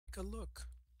Take a look.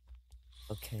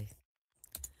 Okay.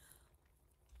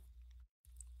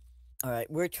 All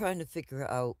right, we're trying to figure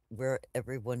out where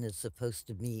everyone is supposed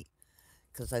to meet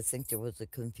because I think there was a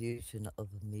confusion of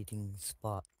a meeting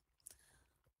spot.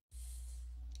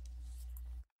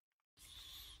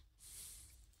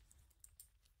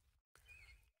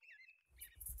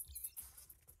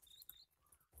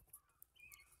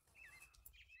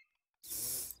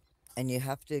 And you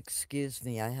have to excuse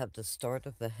me, I have the start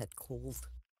of a head cold,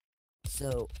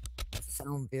 so I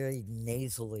sound very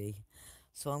nasally.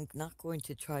 So I'm not going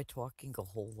to try talking a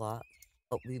whole lot,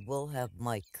 but we will have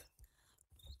mic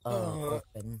Oh,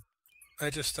 open. I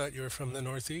just thought you were from the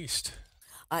Northeast.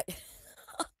 I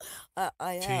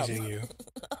I am. Teasing you.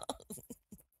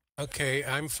 Okay,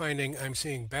 I'm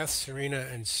seeing Beth, Serena,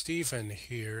 and Stephen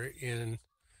here in,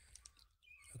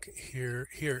 okay,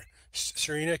 here.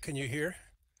 Serena, can you hear?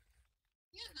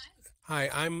 Hi,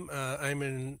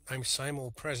 I'm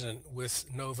simul present with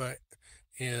Nova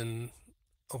in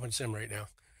OpenSim right now.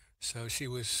 So she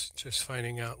was just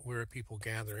finding out where are people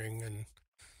gathering, and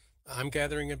I'm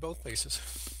gathering in both places.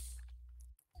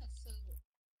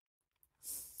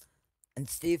 And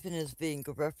Stephen is being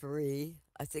a referee,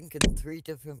 I think in 3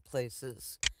 different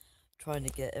places, trying to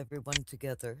get everyone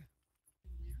together.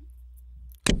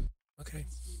 Okay.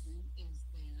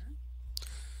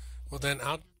 Well, then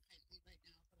I'll.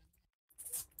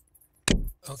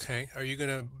 Okay. Are you going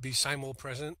to be simul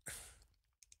present?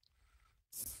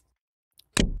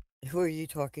 Who are you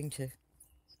talking to?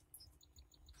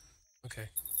 Okay.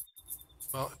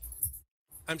 Well,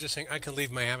 I'm just saying I can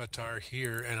leave my avatar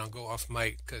here and I'll go off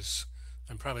mic because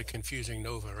I'm probably confusing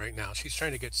Nova right now. She's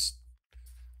trying to get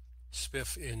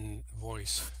Spiff in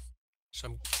voice. So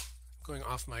I'm going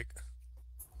off mic.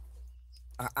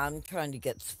 I'm trying to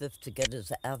get Swift to get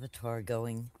his avatar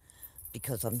going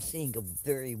because I'm seeing a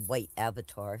very white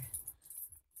avatar.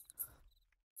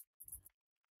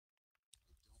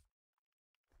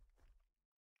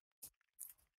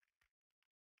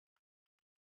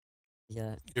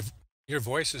 Yeah. Your, your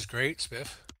voice is great,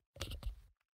 Spiff.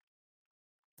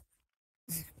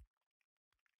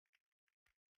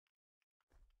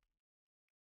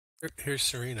 Here's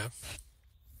Serena.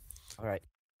 All right.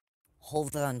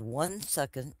 Hold on 1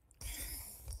 second.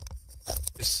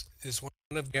 Is one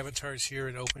of the avatars here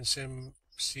in OpenSim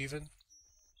Steven?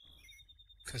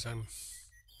 Because I'm,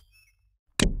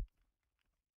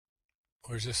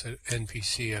 or is this an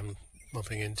NPC I'm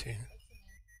bumping into?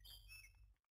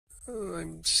 Oh,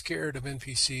 I'm scared of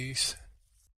NPCs.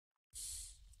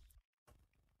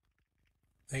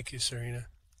 Thank you, Serena.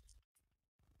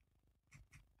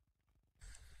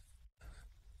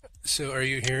 So, are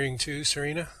you hearing too,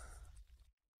 Serena?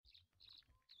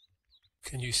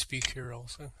 Can you speak here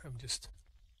also? I'm just.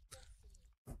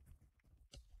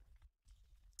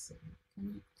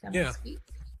 Can I Yeah, speak?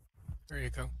 there you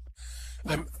go.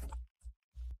 I'm,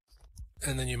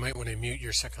 and then you might want to mute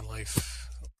your Second Life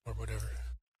or whatever.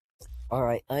 All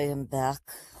right, I am back.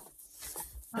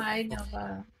 Hi,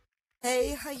 Nova.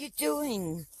 Hey, how you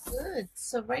doing? Good.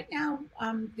 So right now,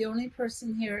 the only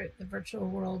person here at the Virtual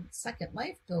World Second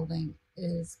Life building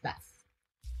is Beth,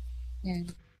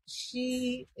 and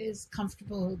she is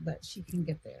comfortable that she can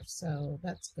get there, so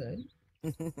that's good.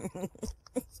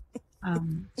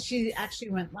 She actually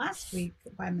went last week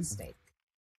by mistake.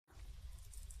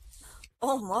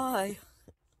 Oh my.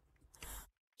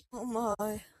 Oh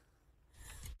my.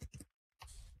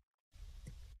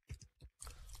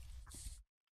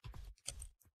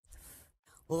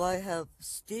 Well, I have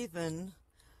Stephen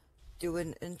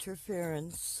doing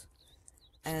interference,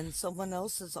 and someone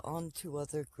else is on 2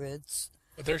 other grids.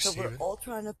 But there's So we're Steven. all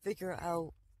trying to figure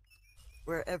out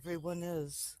where everyone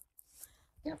is.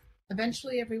 Yep.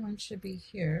 Eventually, everyone should be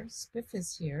here. Spiff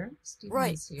is here. Stephen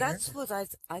Right, is here. that's what I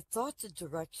thought the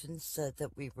directions said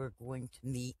that we were going to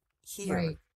meet here.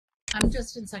 Right. I'm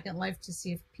just in Second Life to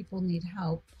see if people need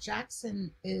help.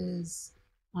 Jackson is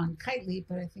on Kite Leap,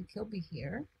 but I think he'll be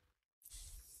here.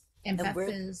 And Beth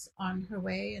is on her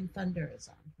way, and Thunder is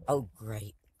on her way. Oh,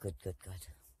 great. Good.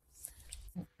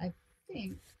 I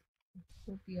think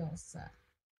we'll be all set.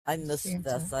 I miss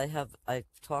Beth. I've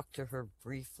talked to her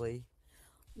briefly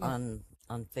on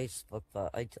Facebook, but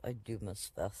I do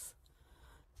miss Beth.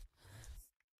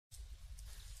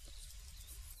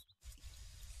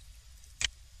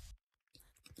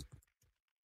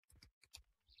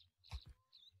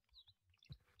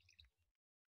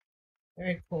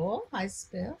 Very cool. Hi,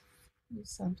 Spiff. You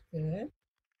sound good.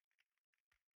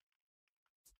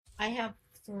 I have,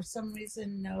 for some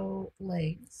reason, no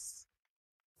legs,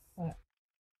 but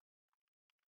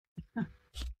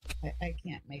I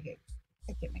can't make it.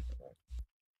 I can't make it work.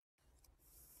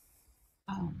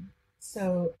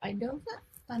 So I know that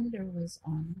Thunder was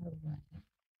on her way.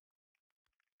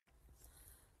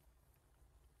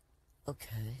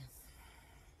 Okay.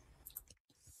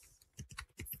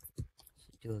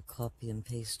 Should do a copy and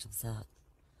paste of that.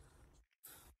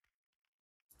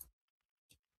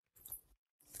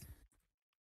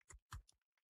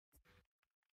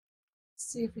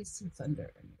 See if we see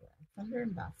Thunder anywhere. Thunder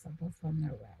and Beth are both on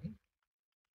their way.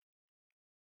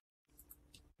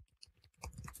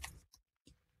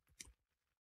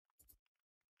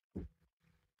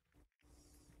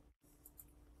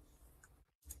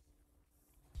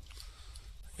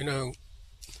 You know,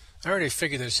 I already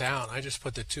figured this out. I just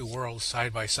put the two worlds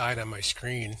side by side on my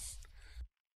screen.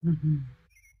 Mm-hmm.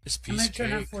 This I'm piece going of to turn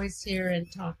cake. off voice here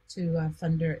and talk to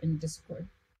Thunder in Discord.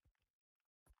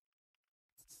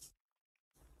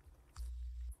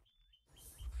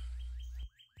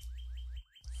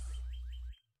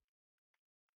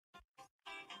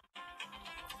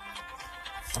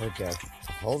 Oh, God.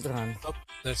 Hold on. Oh,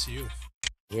 that's you.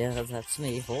 Yeah, that's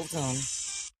me. Hold on.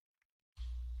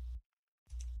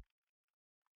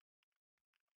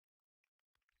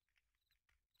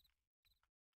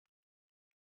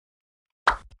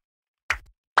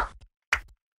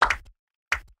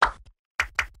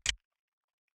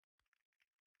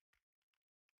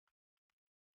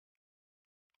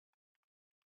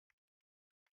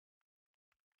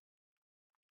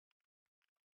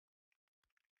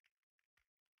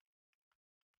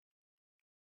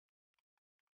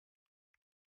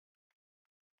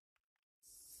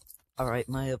 All right,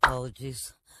 my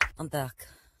apologies. I'm back.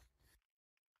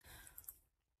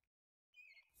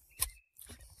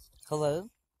 Hello?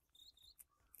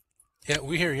 Yeah,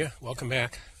 we hear you. Welcome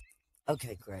back.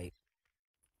 Okay, great.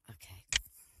 Okay.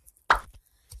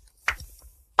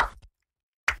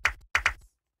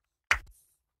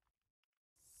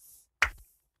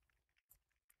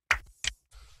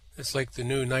 It's like the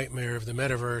new nightmare of the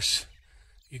metaverse.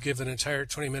 You give an entire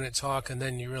 20-minute talk and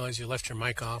then you realize you left your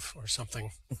mic off or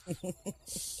something.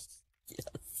 Yes.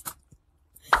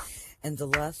 And the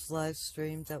last live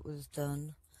stream that was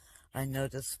done, I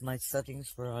noticed my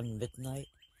settings were on midnight.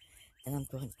 And I'm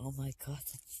going, oh my God,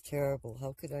 that's terrible.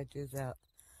 How could I do that?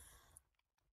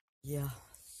 Yeah,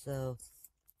 so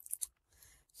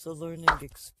it's a learning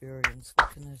experience.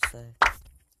 What can I say?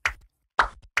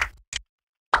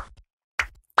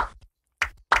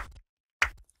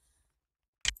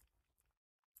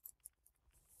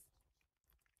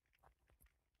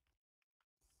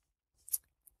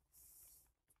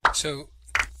 So,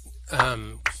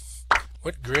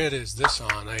 what grid is this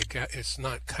on? It's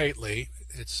not Kitely.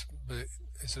 But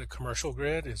is it a commercial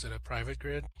grid? Is it a private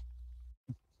grid?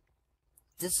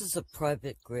 This is a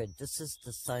private grid. This is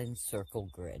the sign circle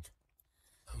grid.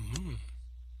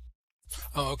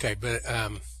 Oh, okay. But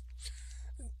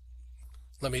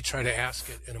let me try to ask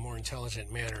it in a more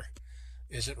intelligent manner.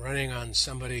 Is it running on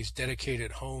somebody's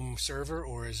dedicated home server,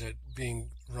 or is it being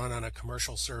run on a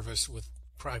commercial service with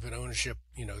private ownership,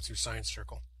 through Science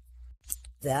Circle?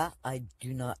 That I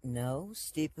do not know.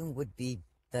 Stephen would be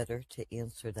better to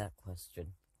answer that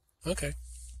question. Okay.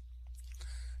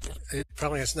 It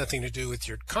probably has nothing to do with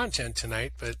your content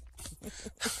tonight, but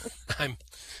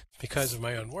because of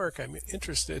my own work, I'm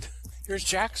interested. Here's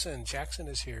Jackson. Jackson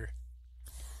is here.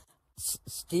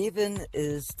 Stephen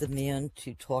is the man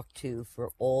to talk to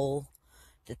for all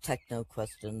the techno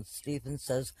questions. Stephen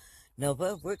says,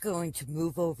 Nova, we're going to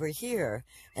move over here.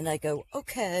 And I go,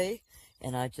 okay.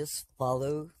 And I just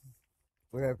follow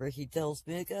wherever he tells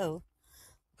me to go.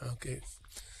 Okay.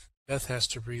 Beth has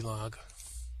to relog.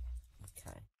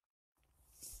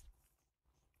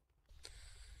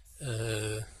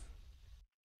 Okay.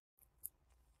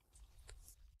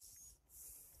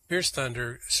 Here's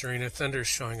Thunder, Serena. Thunder's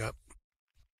showing up.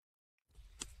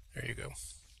 There you go.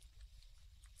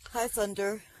 Hi,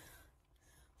 Thunder.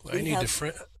 Well,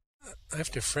 I have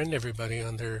to friend everybody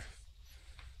on there.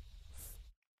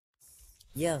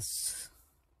 Yes.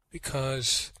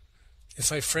 Because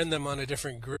if I friend them on a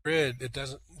different grid,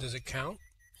 does it count?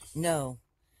 No.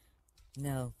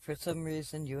 No. For some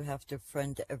reason, you have to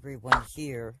friend everyone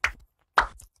here.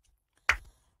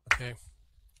 Okay.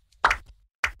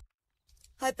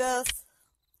 Hi, Beth.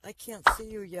 I can't see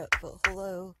you yet, but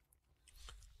hello.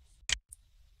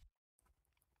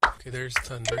 Okay, there's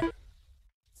Thunder.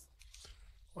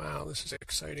 Wow, this is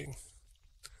exciting.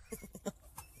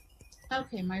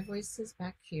 Okay, my voice is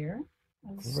back here.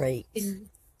 I was Great. in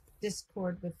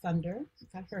Discord with Thunder.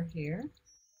 Got her here.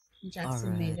 And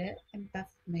Jackson made it, and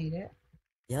Beth made it.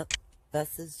 Yep.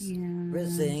 Beth is and,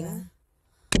 rizzing.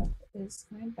 Beth is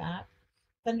coming back.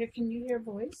 Thunder, can you hear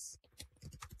voice?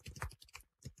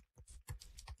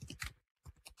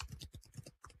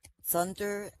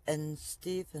 Thunder and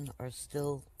Steven are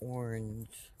still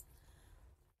orange.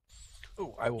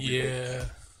 Oh, I will be baking. Yeah.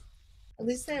 At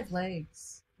least they have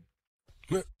legs.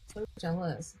 Meh. So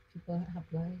jealous. People have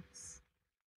legs.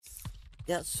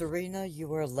 Yeah, Serena,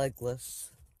 you are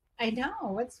legless. I know.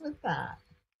 What's with that?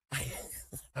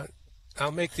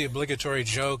 I'll make the obligatory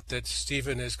joke that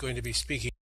Stephen is going to be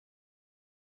speaking.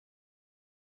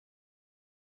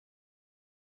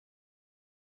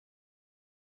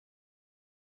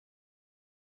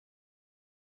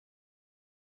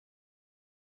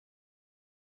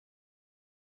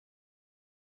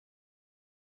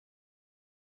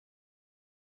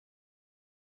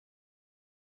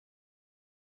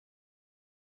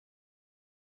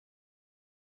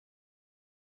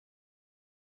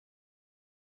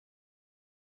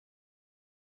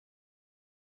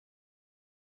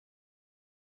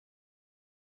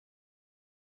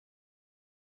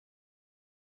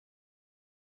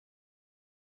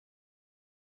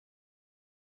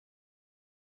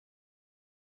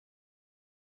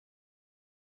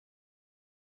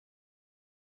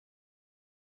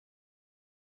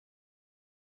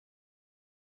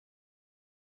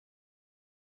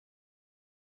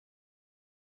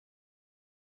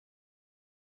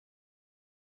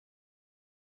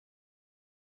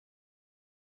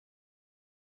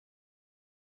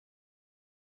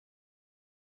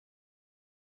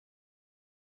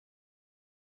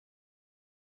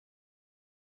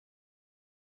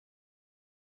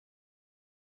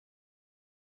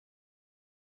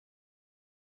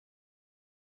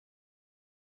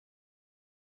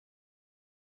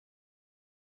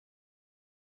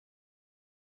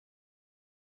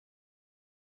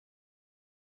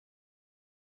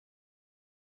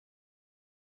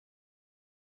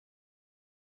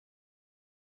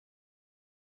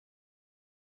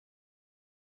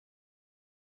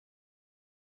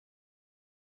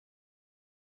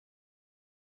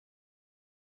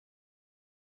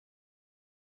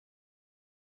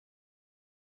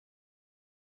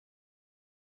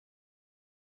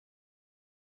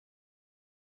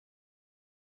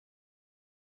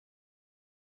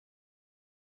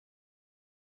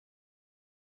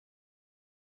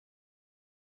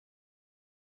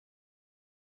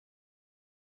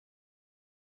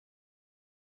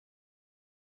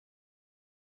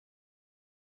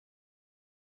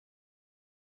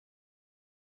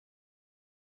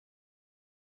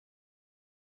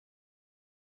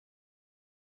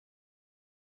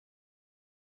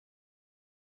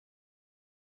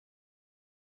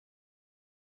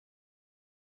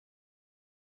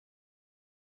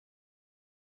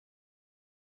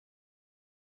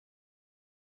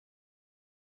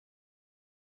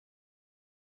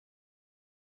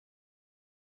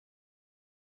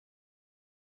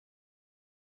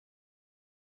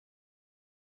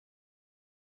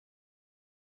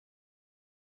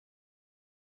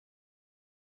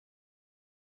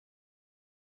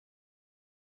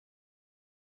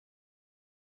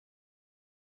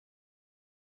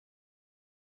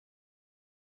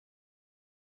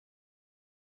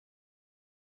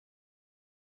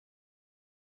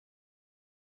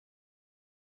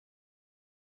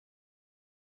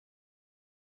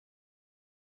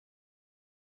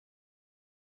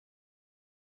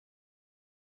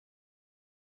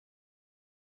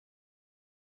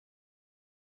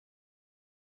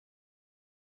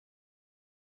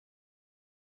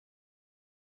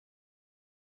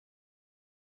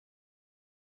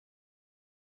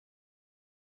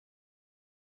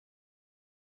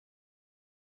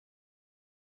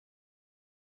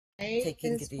 I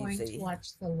Taking is it going to easy.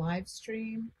 watch the live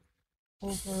stream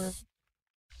over.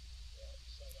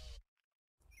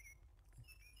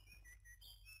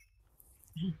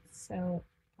 So,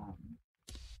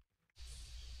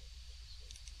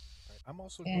 I'm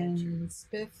also going to. and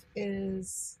Spiff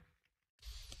is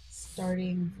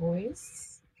starting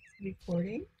voice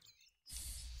recording.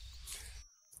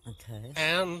 Okay.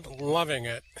 And loving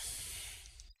it.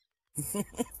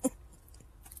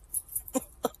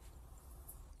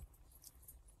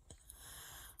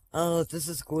 Oh, this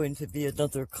is going to be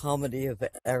another comedy of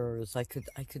errors. I could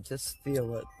just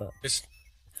feel it, but Just,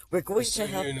 we're going just to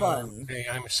so have you know, fun.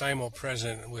 I'm simul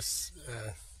present whoops,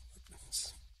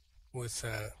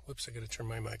 I gotta turn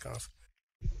my mic off.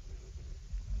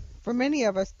 For many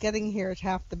of us, getting here is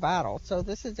half the battle, so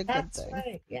this is a good That's thing.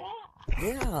 right. Yeah.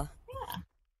 Yeah. Yeah.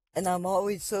 And I'm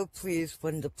always so pleased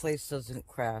when the place doesn't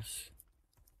crash.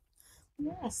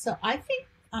 Yeah. So I think,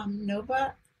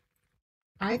 Nova,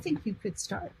 I think you could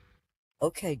start.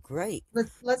 Okay, great.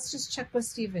 Let's just check with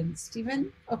Steven.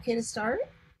 Steven, okay to start?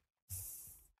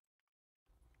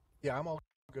 Yeah, I'm all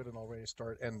good and all ready to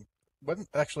start. And when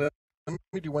actually, let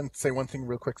me say one thing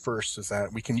real quick first, is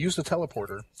that we can use the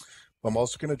teleporter. I'm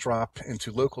also going to drop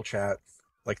into local chat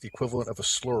like the equivalent of a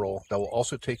slurl that will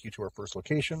also take you to our first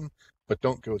location, but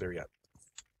don't go there yet.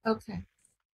 Okay.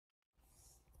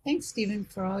 Thanks, Stephen,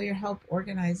 for all your help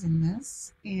organizing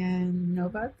this. And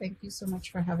Nova, thank you so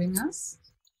much for having us.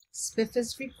 Spiff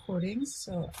is recording,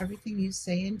 so everything you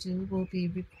say and do will be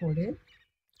recorded.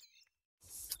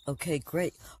 Okay,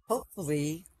 great.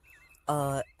 Hopefully,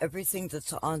 everything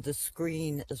that's on the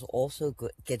screen is also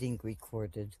getting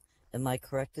recorded. Am I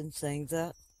correct in saying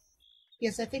that?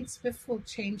 Yes, I think Spiff will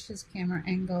change his camera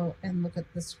angle and look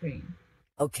at the screen.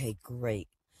 Okay, great.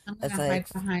 I'm going to hide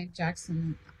behind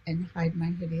Jackson and hide my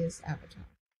hideous avatar.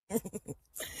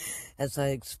 As I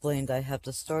explained, I have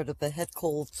the start of a head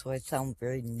cold, so I sound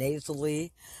very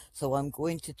nasally. So I'm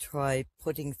going to try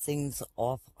putting things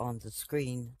off on the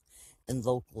screen in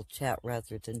local chat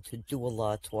rather than to do a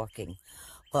lot of talking.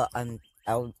 But I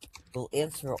will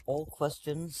answer all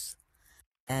questions,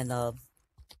 and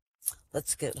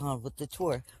let's get on with the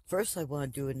tour. First, I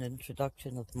want to do an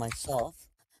introduction of myself,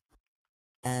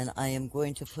 and I am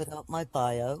going to put out my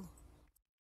bio.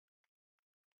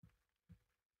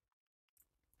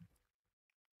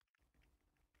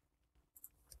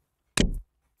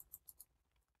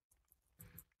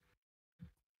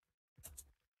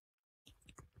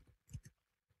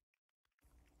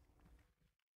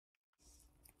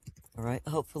 All right,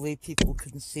 hopefully people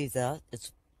can see that.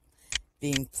 It's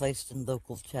being placed in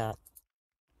local chat.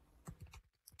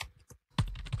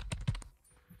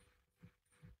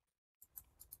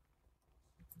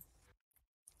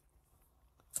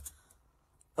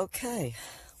 Okay.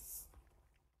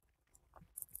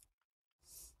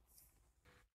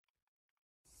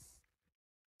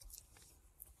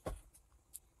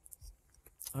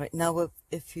 All right, now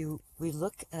if we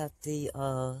look at the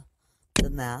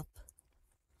map,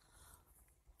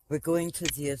 we're going to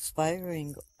the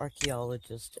aspiring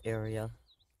archaeologist area,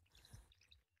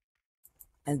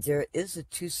 and there is a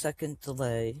 2-second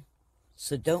delay,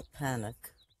 so don't panic.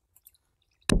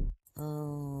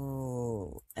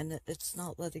 Oh, and it's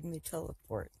not letting me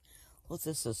teleport. Well,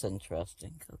 this is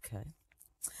interesting. Okay.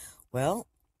 Well,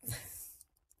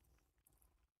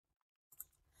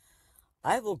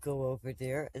 I will go over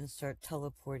there and start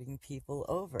teleporting people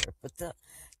over, but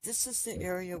this is the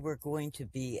area we're going to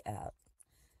be at.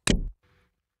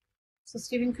 So,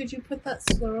 Stephen, could you put that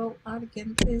swirl out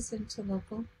again, please, into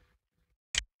local?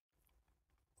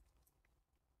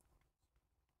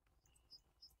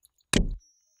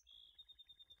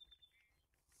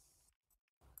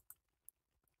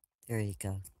 There you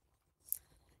go.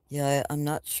 Yeah, I'm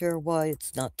not sure why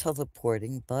it's not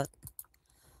teleporting, but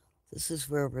this is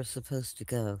where we're supposed to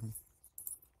go.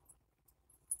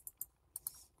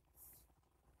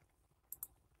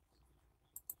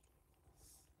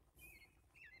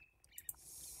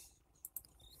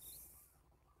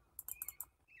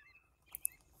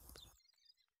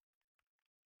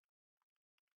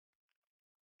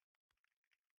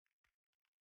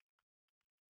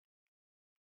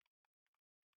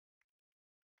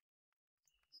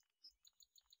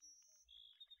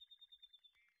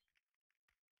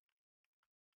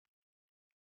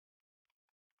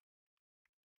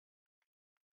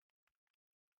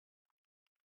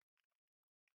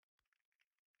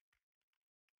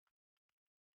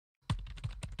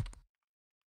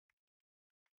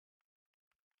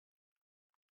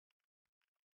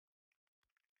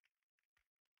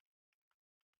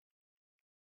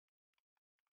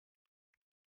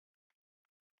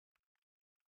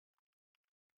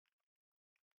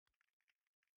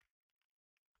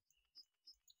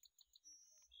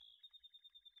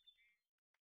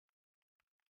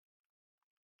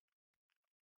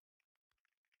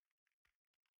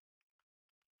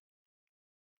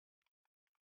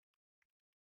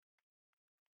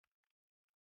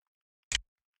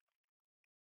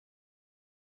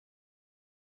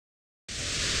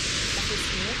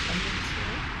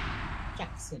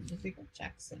 Jackson, did we go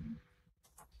Jackson?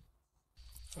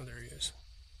 Oh, there he is.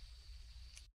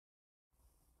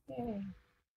 Yay.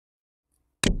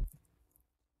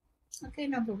 Okay,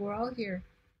 no, but we're all here.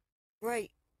 Right.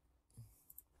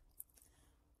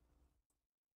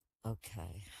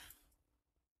 Okay.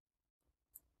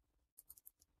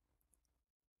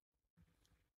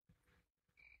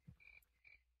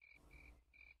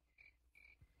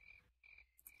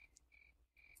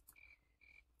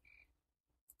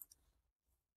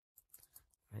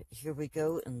 Right, here we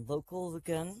go in local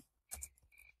again.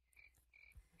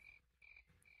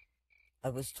 I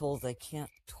was told I can't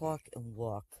talk and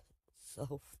walk,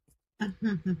 so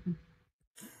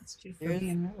It's true for me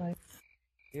in real life.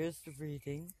 here's the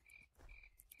reading.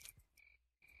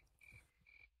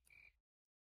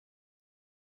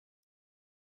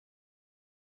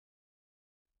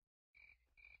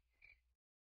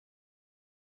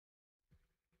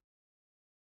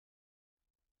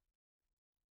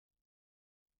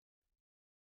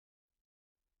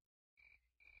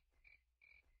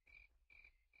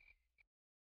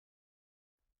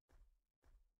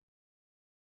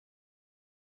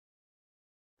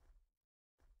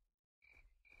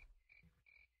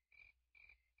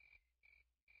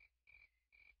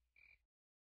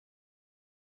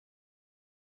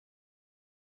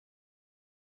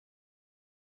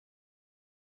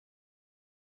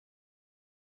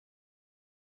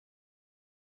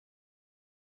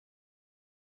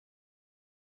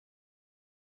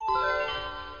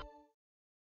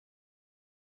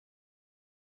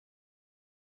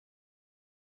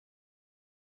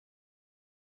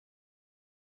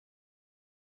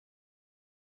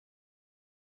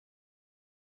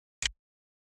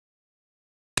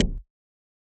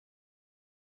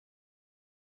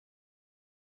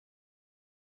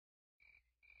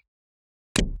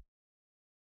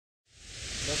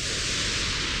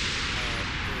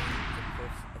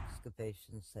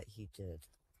 excavations that he did.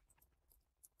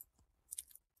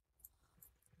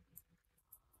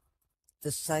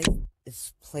 The site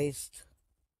is placed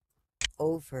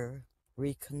over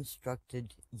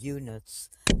reconstructed units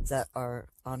that are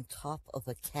on top of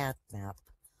a CAD map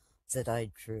that I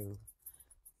drew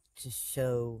to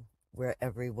show where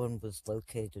everyone was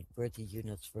located, where the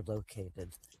units were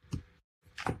located.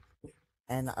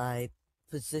 And I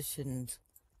positioned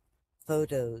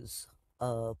photos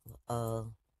of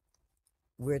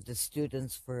where the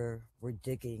students were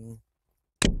digging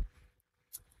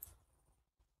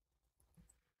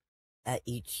at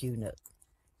each unit.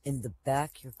 In the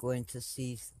back, you're going to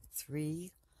see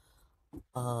 3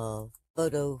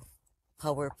 photo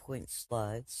PowerPoint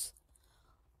slides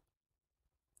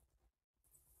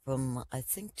from, I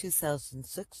think,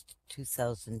 2006 to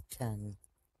 2010.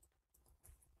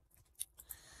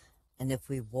 And if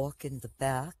we walk in the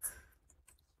back,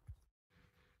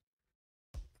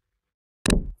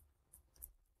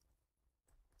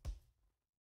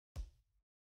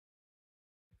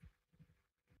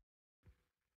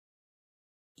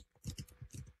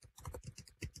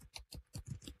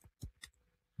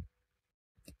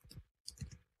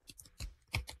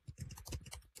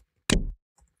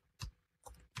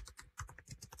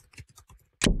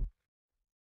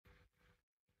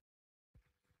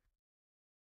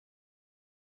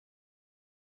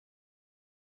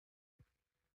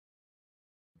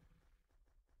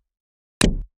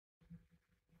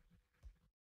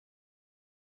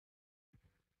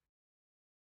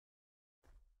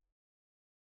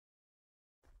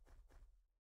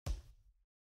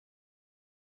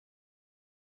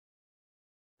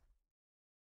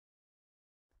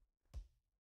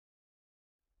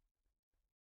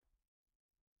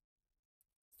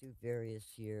 through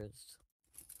various years.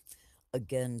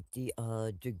 Again, the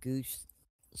Dragoosh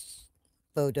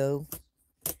photo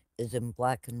is in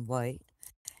black and white.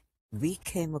 We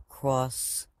came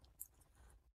across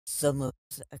some of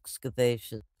his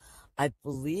excavations. I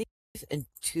believe in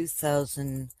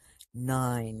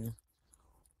 2009,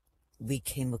 we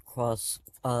came across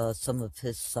some of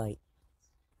his site.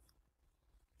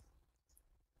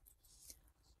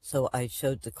 So I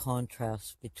showed the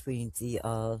contrast between the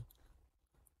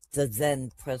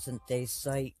then present day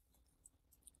site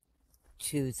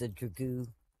to the Dragoo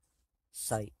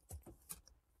site.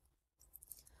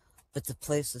 But the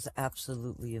place is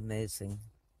absolutely amazing.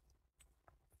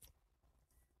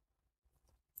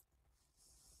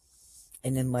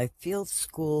 And in my field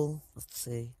school, let's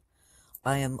see,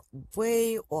 I am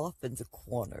way off in the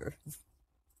corner.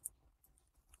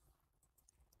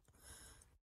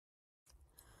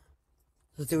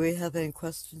 So do we have any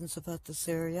questions about this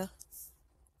area?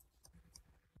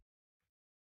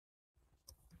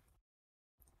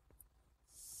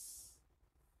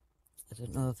 I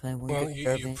don't know if anyone Well, could you,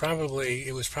 hear you me. probably,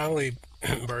 it was probably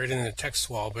buried in the text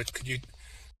wall, but could you,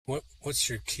 what's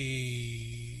your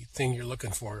key thing you're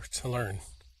looking for to learn?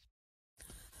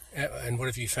 And what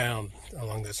have you found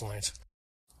along those lines?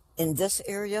 In this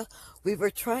area, we were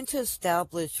trying to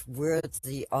establish where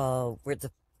the wall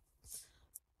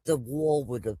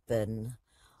would have been,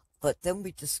 but then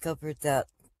we discovered that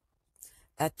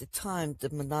at the time the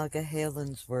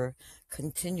Monongahelians were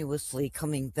continuously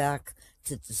coming back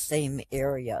to the same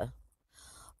area.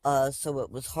 So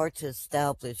it was hard to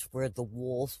establish where the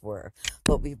walls were,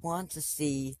 but we want to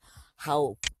see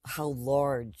how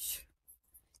large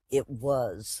it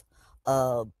was,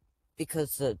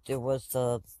 because there was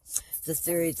the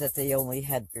theory that they only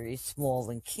had very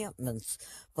small encampments,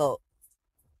 but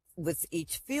with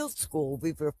each field school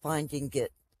we were finding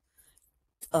it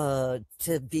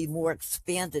to be more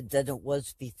expanded than it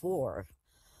was before.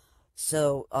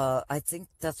 So I think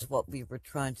that's what we were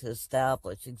trying to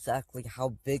establish, exactly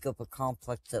how big of a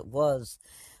complex it was.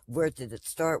 Where did it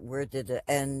start? Where did it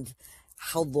end?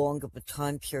 How long of a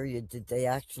time period did they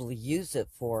actually use it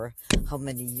for? How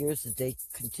many years did they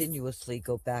continuously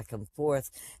go back and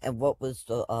forth? And what were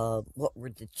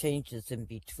the changes in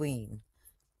between?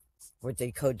 Were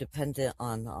they codependent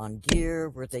on deer?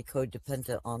 Were they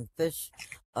codependent on fish?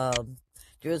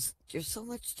 There's so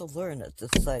much to learn at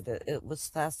this site. It was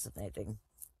fascinating.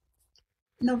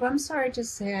 No, but I'm sorry to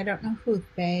say I don't know who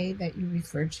they that you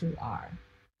refer to are.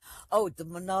 Oh, the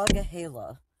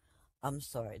Monongahela. I'm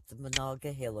sorry, the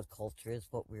Monongahela culture is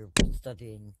what we were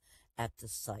studying at the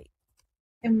site.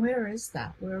 And where is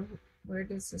that? Where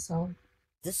does this all?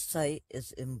 This site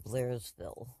is in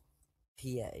Blairsville,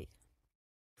 PA.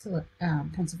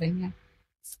 Pennsylvania.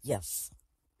 Yes.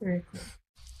 Very cool.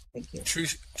 Thank you.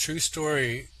 True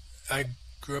story. I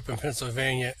grew up in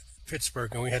Pennsylvania,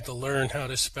 Pittsburgh, and we had to learn how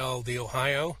to spell the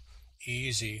Ohio.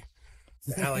 Easy.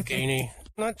 The Allegheny.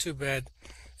 not too bad.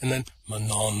 And then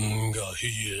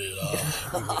Monongahela.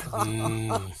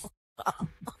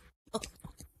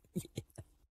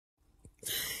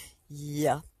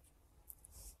 Yeah.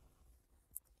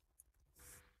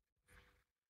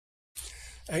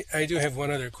 I do have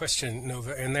one other question,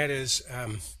 Nova, and that is,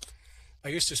 I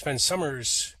used to spend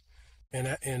summers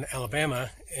in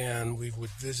Alabama, and we would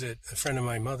visit a friend of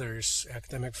my mother's,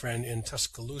 academic friend, in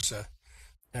Tuscaloosa,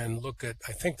 and look at,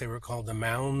 I think they were called the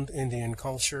Mound Indian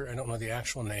culture. I don't know the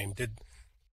actual name.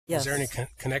 Was there any Yes.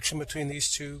 connection between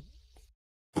these two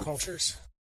cultures?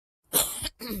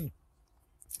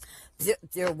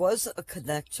 There was a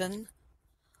connection.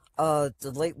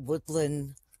 The late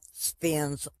woodland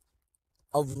spans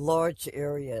a large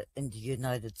area in the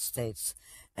United States.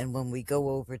 And when we go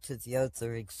over to the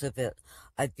other exhibit,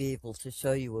 I'd be able to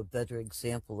show you a better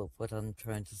example of what I'm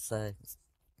trying to say.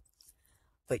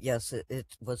 But yes,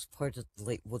 it was part of the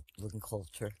late woodland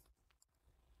culture.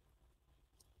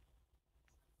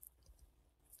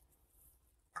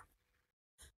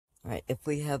 All right, if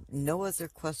we have no other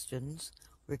questions,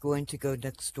 we're going to go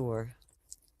next door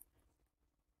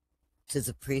to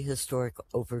the prehistoric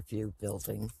overview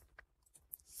building.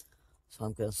 So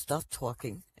I'm going to stop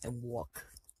talking and walk.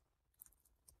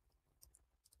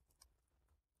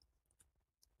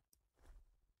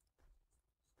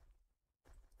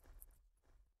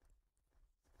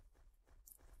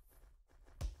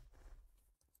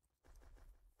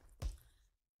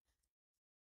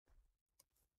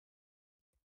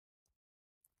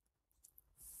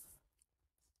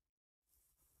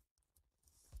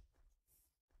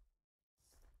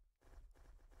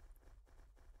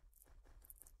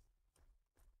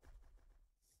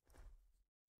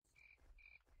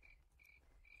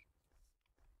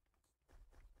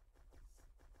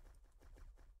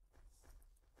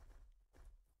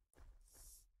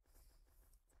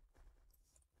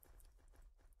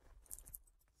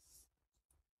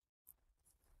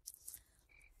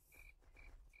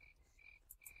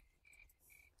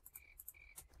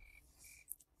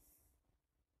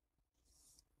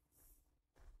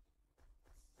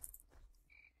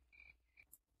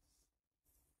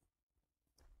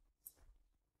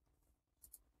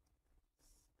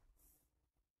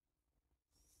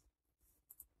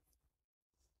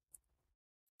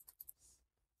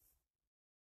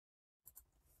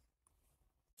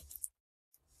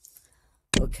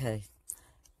 Okay,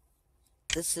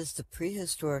 this is the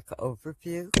prehistoric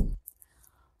overview.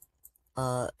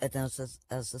 And as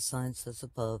the sign says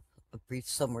above, a brief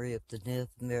summary of the Native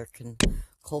American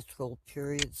cultural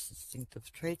periods,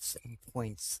 distinctive traits, and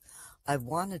points. I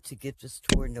wanted to give this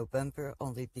tour in November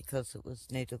only because it was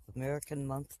Native American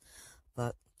month,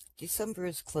 but December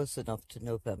is close enough to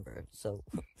November, so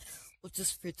we'll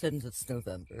just pretend it's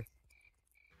November.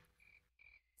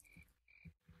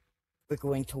 We're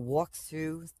going to walk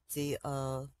through the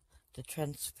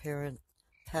transparent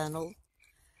panel,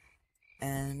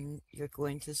 and you're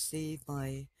going to see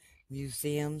my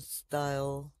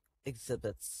museum-style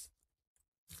exhibits.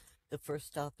 The first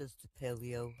stop is the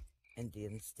Paleo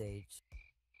Indian stage.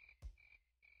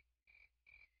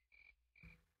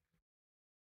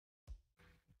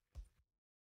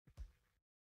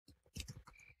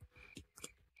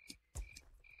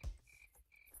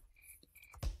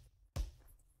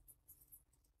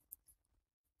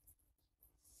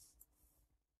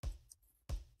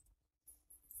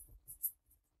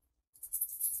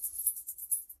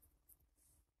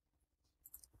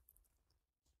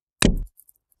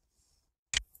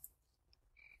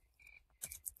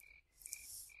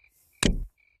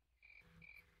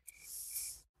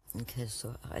 Okay,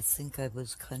 so I think I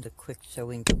was kind of quick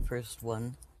showing the first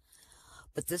one.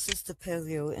 But this is the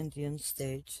Paleo Indian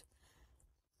stage,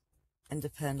 and the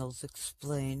panels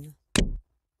explain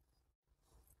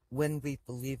when we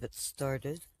believe it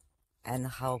started and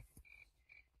how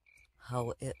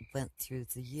it went through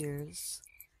the years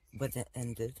when it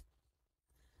ended.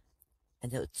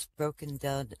 And it's broken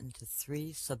down into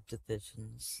 3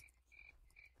 subdivisions.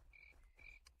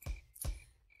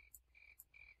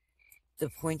 The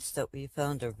points that we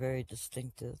found are very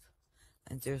distinctive,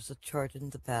 and there's a chart in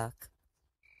the back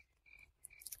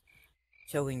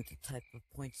showing the type of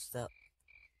points that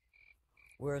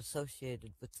were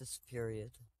associated with this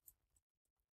period.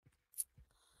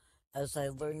 As I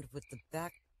learned with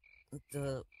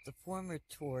the former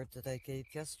tour that I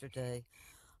gave yesterday,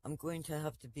 I'm going to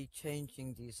have to be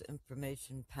changing these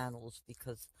information panels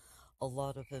because a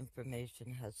lot of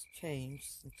information has changed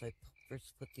since I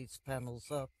first put these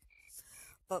panels up.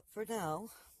 But for now,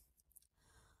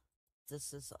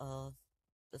 this is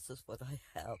what I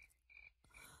have.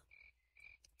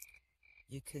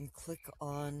 You can click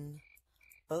on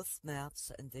both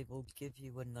maps, and they will give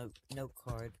you a note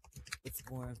card with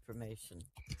more information.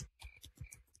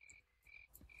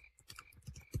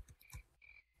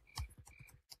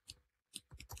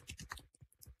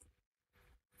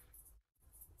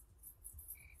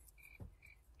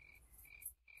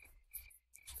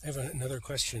 I have another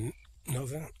question,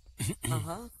 Nova.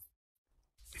 Uh-huh.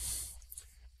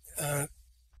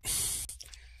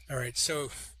 All right, so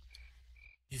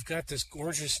you've got this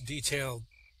gorgeous detailed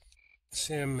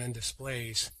sim and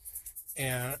displays,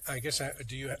 and I guess are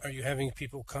you having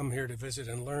people come here to visit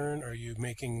and learn? Are you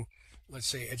making, let's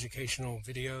say, educational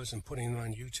videos and putting them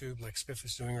on YouTube like Spiff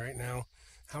is doing right now?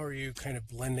 How are you kind of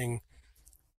blending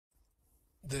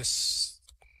this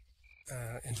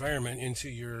environment into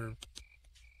your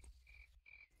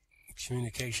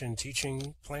communication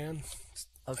teaching plan?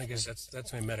 Okay. I guess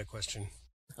that's my meta question.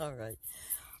 All right.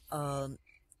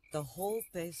 The whole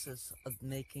basis of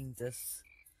making these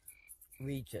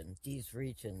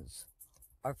regions,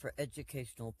 are for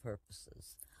educational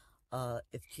purposes.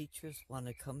 If teachers want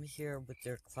to come here with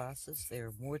their classes, they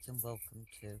are more than welcome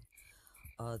to.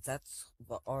 That's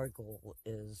what our goal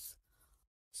is.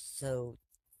 So,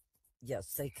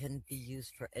 yes, they can be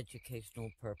used for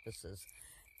educational purposes.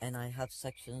 And I have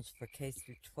sections for K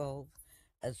through 12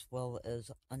 as well as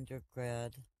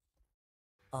undergrad.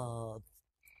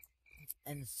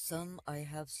 And I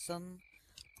have some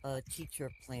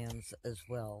teacher plans as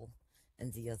well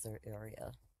in the other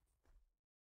area.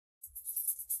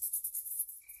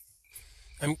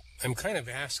 I'm kind of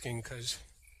asking because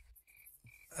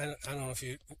I don't know if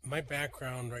my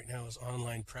background right now is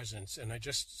online presence, and I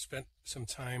just spent some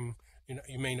time.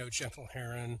 You may know Gentle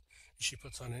Heron. She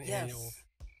puts on an annual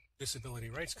disability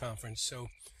rights conference. So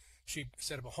she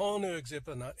set up a whole new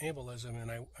exhibit on ableism,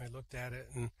 and I looked at it,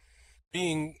 and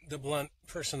being the blunt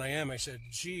person I am, I said,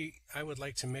 gee, I would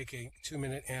like to make a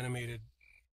 2-minute animated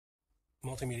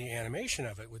multimedia animation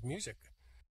of it with music.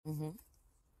 Mm-hmm.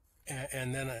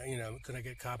 And then, could I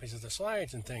get copies of the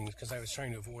slides and things? Because I was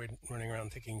trying to avoid running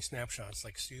around taking snapshots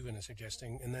like Steven is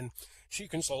suggesting. And then she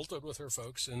consulted with her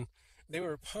folks, and they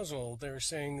were puzzled. They were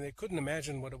saying they couldn't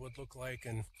imagine what it would look like.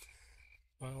 And,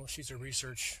 well, she's a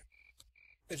research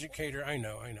educator. I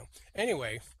know.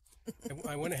 Anyway,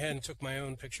 I went ahead and took my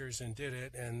own pictures and did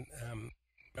it and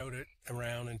wrote it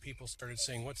around, and people started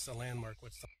saying, what's the landmark?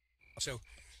 So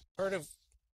part of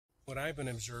what I've been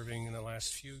observing in the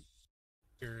last few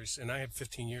years, and I have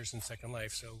 15 years in Second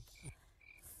Life, so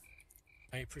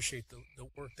I appreciate the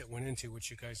work that went into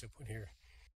what you guys have put here.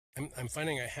 I'm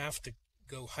finding I have to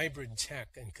go hybrid tech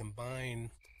and combine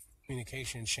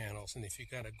communication channels, and if you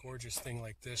got a gorgeous thing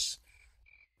like this,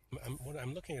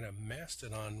 I'm looking at a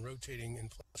mastodon rotating in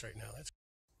place right now. That's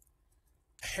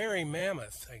a hairy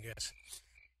mammoth, I guess.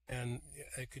 And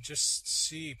I could just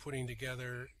see putting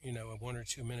together, a 1 or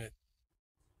 2 minute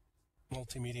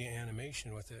multimedia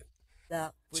animation with it.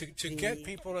 That to get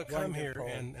people to come wonderful.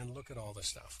 here and look at all the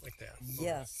stuff like that.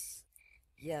 Yes.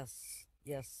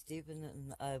 Stephen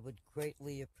and I would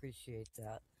greatly appreciate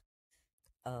that.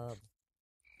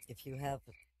 If you have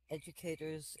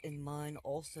educators in mind,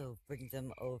 also bring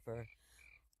them over.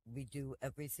 We do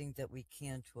everything that we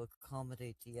can to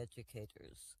accommodate the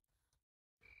educators.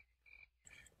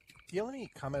 Yeah, let me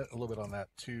comment a little bit on that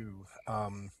too.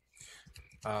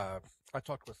 I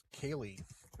talked with Kaylee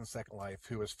in Second Life,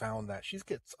 who has found that she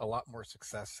gets a lot more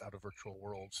success out of virtual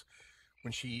worlds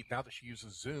now that she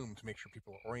uses Zoom to make sure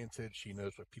people are oriented. She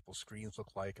knows what people's screens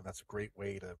look like, and that's a great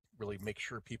way to really make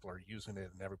sure people are using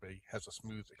it and everybody has a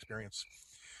smooth experience.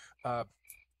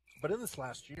 But in this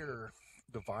last year,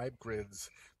 the Vibe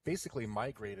grids basically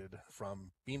migrated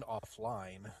from being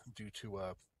offline due to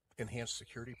a enhanced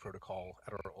security protocol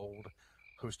at our old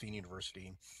hosting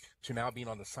university to now being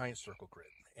on the Science Circle grid.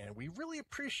 And we really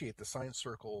appreciate the Science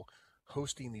Circle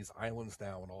hosting these islands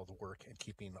now and all the work and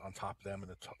keeping on top of them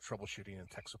and the troubleshooting and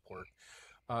tech support.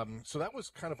 So that was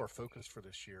kind of our focus for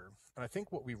this year. And I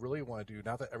think what we really want to do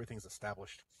now that everything's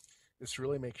established is to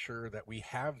really make sure that we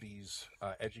have these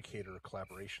educator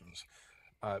collaborations.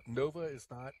 Nova is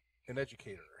not an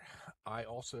educator. I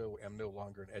also am no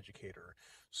longer an educator.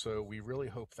 So we really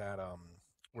hope that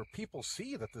where people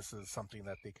see that this is something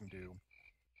that they can do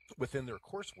within their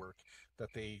coursework,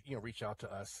 that they reach out to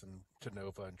us and to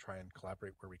Nova and try and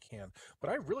collaborate where we can. But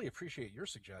I really appreciate your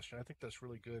suggestion. I think that's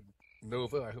really good,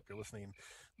 Nova. I hope you're listening.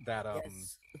 That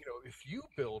Yes. if you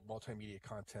build multimedia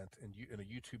content in a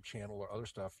YouTube channel or other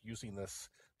stuff using this,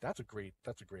 that's a great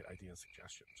idea and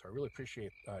suggestion. So I really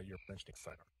appreciate your mentioning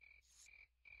Sidearm.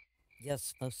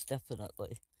 Yes, most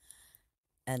definitely.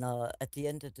 And at the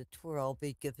end of the tour, I'll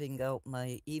be giving out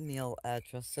my email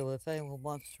address. So if anyone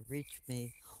wants to reach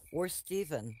me or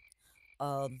Stephen,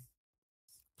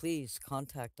 please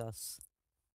contact us.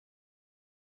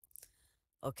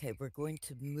 Okay, we're going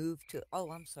to move to.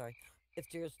 Oh, I'm sorry. If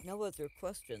there's no other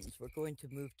questions, we're going to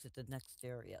move to the next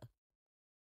area.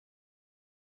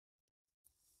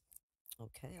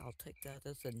 Okay, I'll take that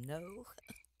as a no.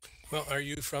 Well, are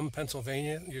you from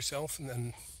Pennsylvania yourself? And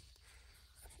then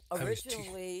I was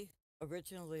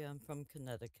Originally, I'm from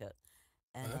Connecticut,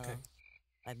 and okay.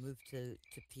 I moved to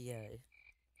PA.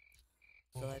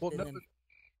 So I've Well, been in.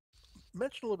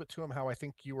 mention a little bit to him how I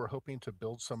think you were hoping to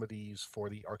build some of these for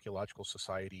the Archaeological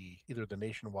Society, either the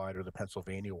nationwide or the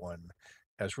Pennsylvania one,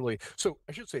 as really. So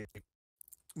I should say,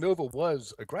 Nova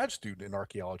was a grad student in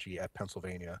archaeology at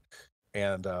Pennsylvania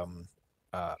and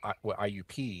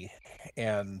IUP,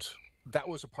 and that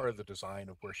was a part of the design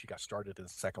of where she got started in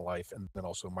Second Life, and then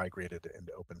also migrated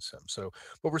into OpenSim. So,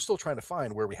 but we're still trying to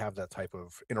find where we have that type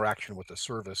of interaction with the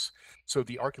service. So,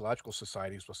 the archaeological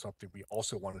societies was something we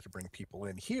also wanted to bring people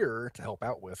in here to help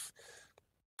out with.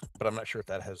 But I'm not sure if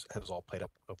that has all played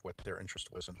up of what their interest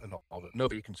was and all that. No,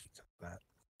 you can speak to that.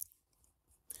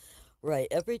 Right.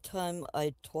 Every time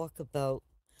I talk about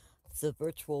the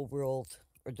virtual world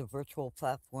or the virtual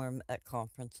platform at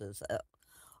conferences, at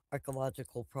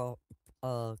archaeological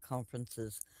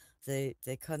conferences, they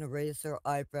kind of raise their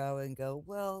eyebrow and go,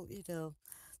 well,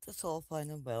 that's all fine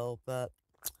and well, but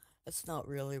it's not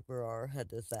really where our head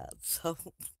is at. So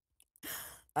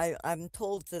I'm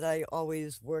told that I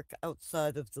always work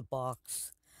outside of the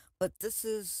box, but this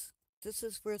is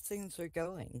where things are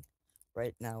going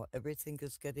right now. Everything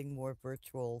is getting more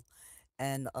virtual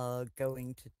and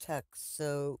going to text.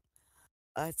 So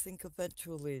I think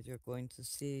eventually you're going to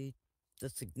see the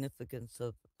significance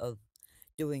of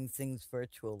doing things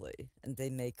virtually, and they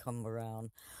may come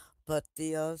around. But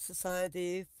the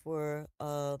Society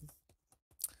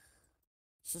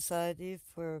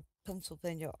for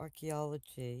Pennsylvania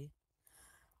Archaeology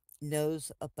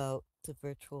knows about the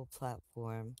virtual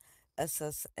platform.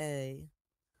 SSA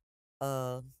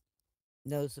uh,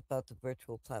 knows about the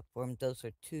virtual platform. Those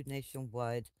are two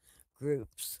nationwide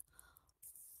groups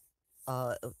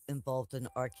involved in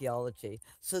archaeology,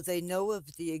 so they know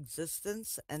of the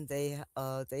existence, and they've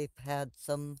had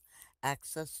some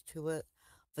access to it,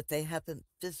 but they haven't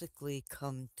physically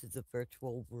come to the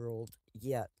virtual world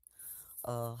yet.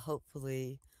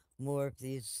 Hopefully, more of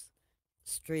these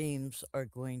streams are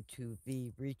going to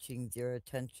be reaching their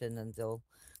attention, and they'll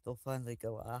finally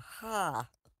go, aha,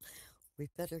 we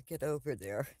better get over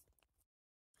there.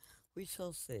 We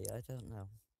shall see. I don't know.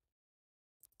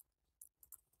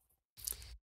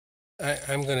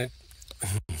 I'm gonna.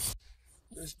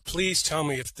 Please tell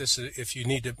me if you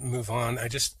need to move on. I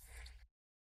just,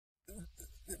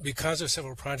 because of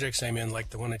several projects I'm in, like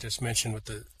the one I just mentioned with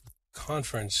the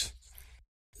conference,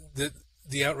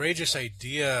 the outrageous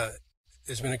idea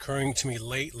has been occurring to me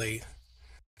lately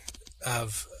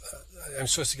of I'm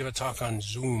supposed to give a talk on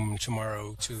Zoom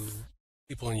tomorrow to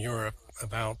people in Europe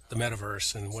about the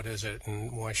metaverse and what is it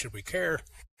and why should we care.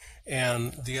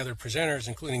 And the other presenters,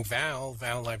 including Val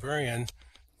Librarian,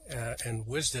 and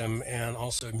Wisdom, and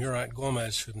also Murat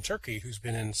Gomez from Turkey, who's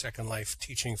been in Second Life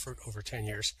teaching for over 10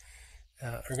 years,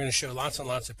 are going to show lots and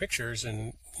lots of pictures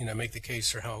and make the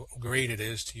case for how great it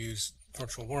is to use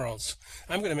virtual worlds.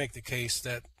 I'm going to make the case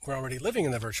that we're already living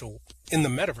in the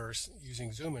metaverse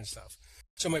using Zoom and stuff.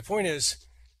 So my point is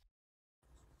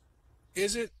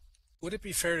would it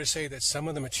be fair to say that some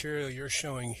of the material you're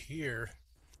showing here,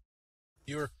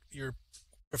 your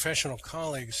professional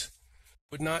colleagues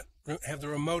would not have the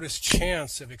remotest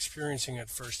chance of experiencing it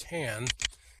firsthand,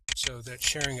 so that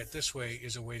sharing it this way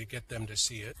is a way to get them to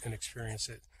see it and experience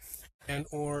it? And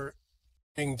or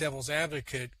being devil's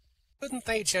advocate, couldn't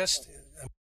they just, I'm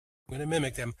going to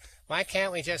mimic them, why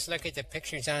can't we just look at the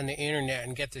pictures on the internet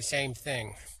and get the same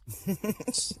thing?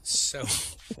 So,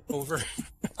 over.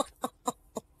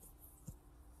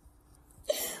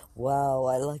 Wow,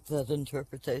 I like that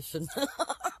interpretation.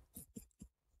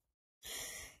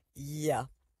 Yeah,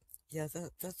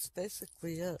 that's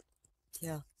basically it.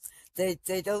 Yeah,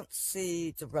 they don't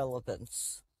see the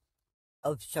relevance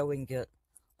of showing it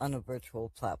on a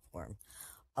virtual platform.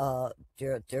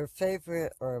 Their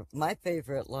favorite, or my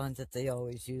favorite line that they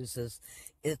always use is,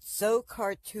 "It's so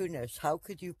cartoonish. How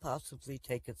could you possibly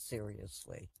take it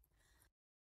seriously?"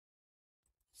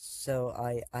 So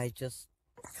I just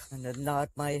kind of nod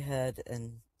my head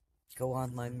and go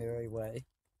on my merry way.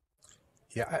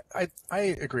 Yeah, I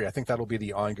agree. I think that'll be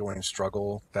the ongoing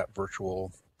struggle that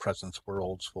virtual presence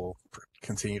worlds will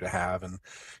continue to have. And,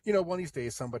 one of these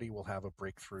days somebody will have a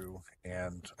breakthrough,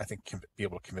 and I think can be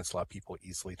able to convince a lot of people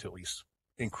easily to at least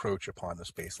encroach upon the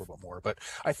space a little bit more. But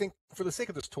I think for the sake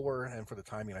of this tour and for the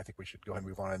timing, I think we should go ahead and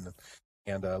move on.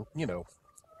 And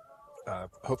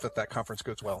hope that conference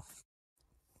goes well.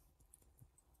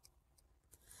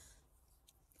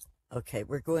 Okay,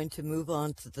 we're going to move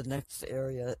on to the next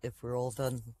area if we're all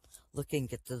done looking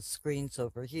at the screens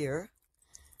over here.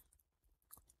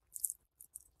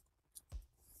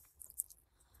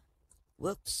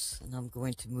 Whoops, and I'm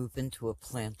going to move into a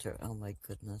planter. Oh my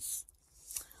goodness.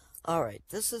 All right,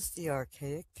 this is the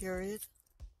Archaic period.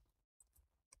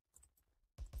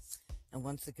 And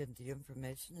once again, the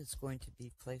information is going to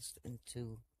be placed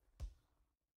into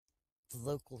the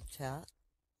local chat.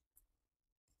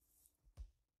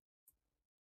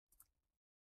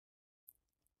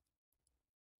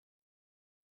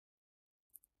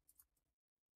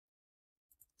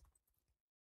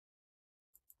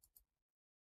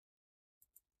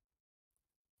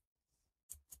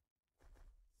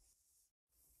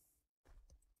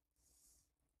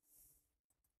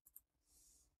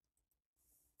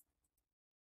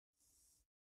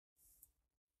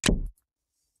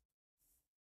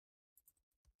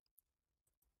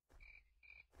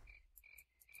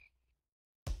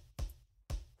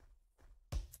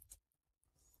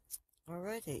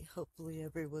 Alrighty, hopefully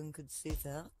everyone could see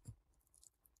that.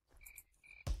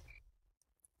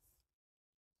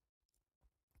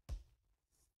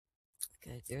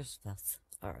 Okay, there's Beth.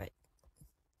 Alright.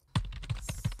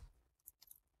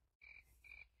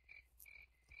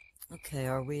 Okay,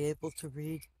 are we able to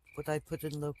read what I put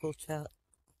in local chat?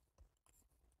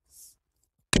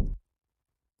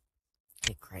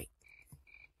 Okay, great.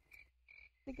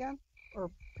 Again?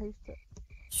 Or paste it?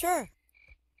 Sure.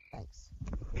 Thanks.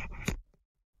 Okay,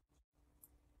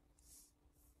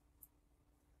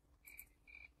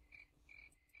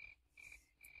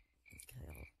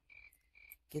 I'll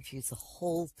give you the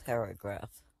whole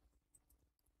paragraph.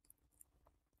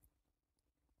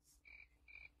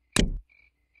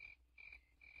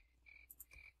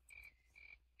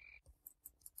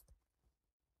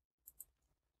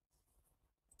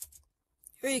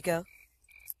 Here you go.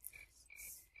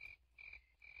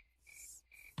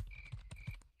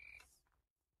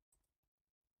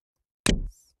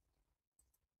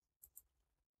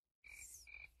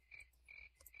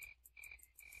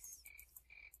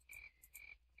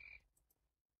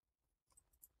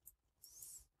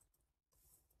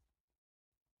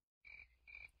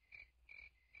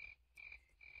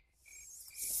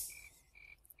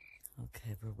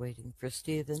 Okay, we're waiting for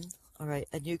Stephen. All right,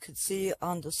 and you can see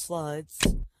on the slides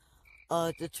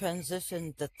the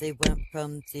transition that they went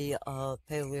from the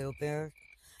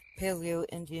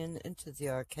Paleo-Indian into the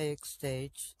Archaic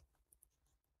stage,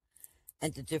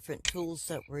 and the different tools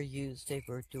that were used. They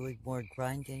were doing more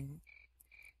grinding,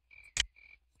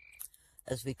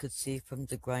 as we could see from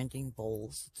the grinding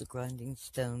bowls, the grinding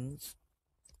stones.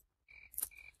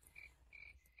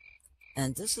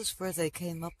 And this is where they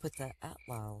came up with the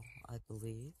Atlal, I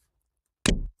believe.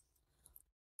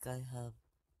 I have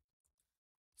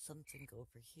something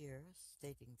over here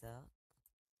stating that.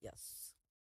 Yes.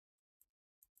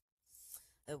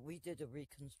 We did a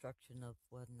reconstruction of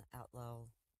what an Atlal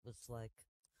was like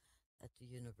at the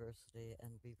university,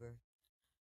 and we were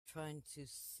trying to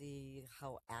see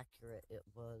how accurate it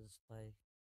was by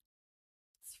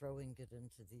throwing it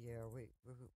into the air. We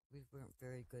weren't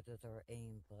very good at our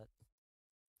aim, but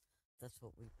that's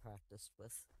what we practiced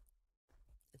with.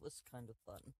 It was kind of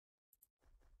fun.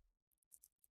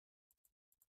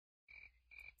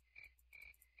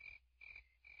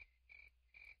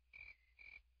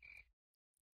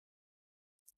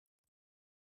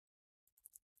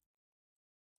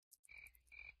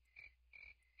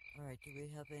 All right, do we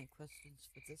have any questions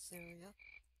for this area?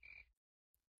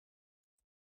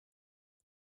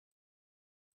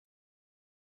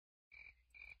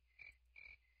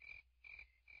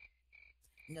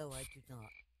 No, I do not.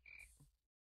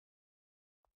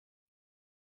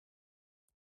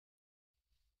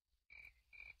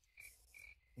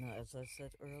 Now, as I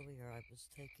said earlier, I was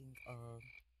taking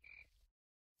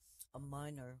a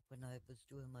minor when I was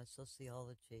doing my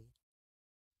sociology.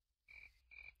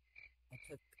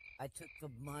 I took a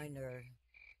minor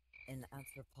in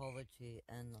anthropology,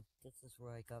 and this is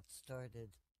where I got started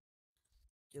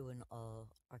doing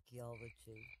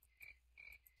archaeology.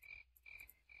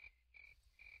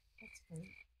 That's great.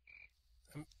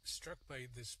 I'm struck by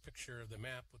this picture of the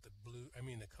map with the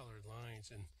colored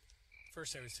lines. And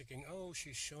first I was thinking, oh,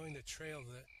 she's showing the trail of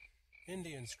the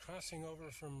Indians crossing over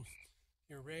from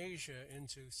Eurasia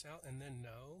into South. And then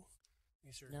no,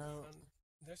 these are No.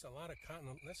 there's a lot of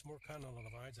continental. That's more continental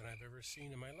divides than I've ever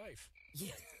seen in my life.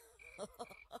 Yeah.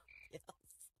 Yes.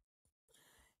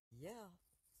 Yeah.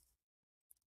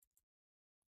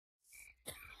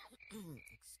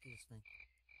 Excuse me.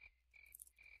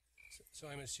 So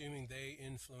I'm assuming they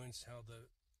influenced how the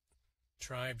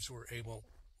tribes were able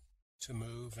to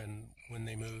move and when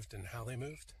they moved and how they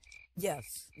moved?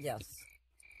 Yes, yes.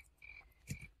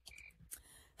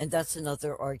 And that's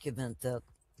another argument that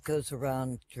goes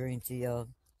around during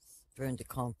the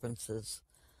conferences.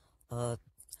 Uh,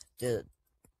 the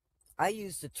I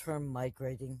use the term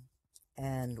migrating,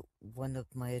 and one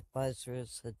of my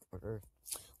advisors or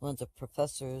one of the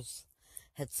professors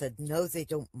had said, no, they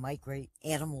don't migrate.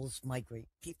 Animals migrate.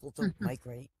 People don't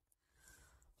migrate.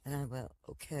 And I went,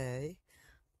 okay.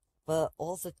 But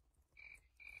all the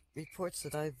reports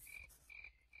that I've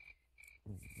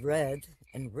read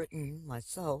and written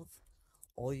myself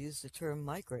all use the term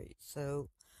migrate. So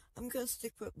I'm going to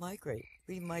stick with migrate.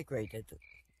 We migrated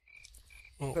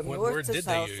Well, from what north word to did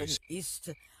they south and use? east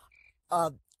to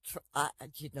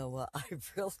you know what? I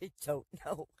really don't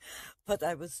know, but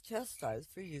I was chastised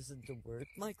for using the word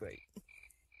migrate.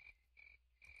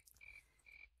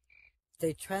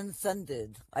 They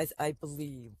transcended, I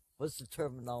believe, was the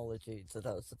terminology that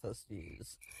I was supposed to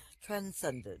use.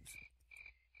 Transcended.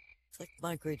 It's like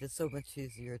migrate is so much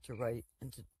easier to write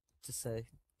and to say.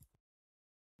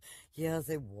 Yeah,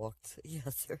 they walked.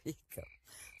 Yes, there you go.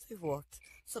 They walked.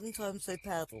 Sometimes they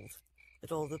paddled.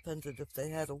 It all depended if they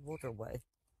had a waterway.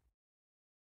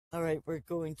 All right, we're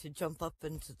going to jump up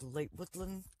into the late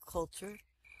woodland culture,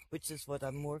 which is what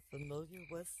I'm more familiar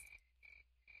with.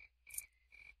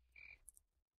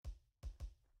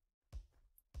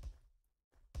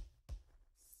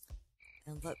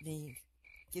 And let me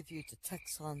give you the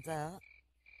text on that.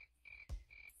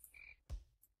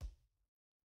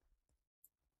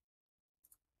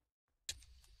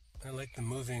 I like the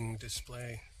moving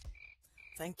display.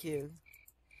 Thank you.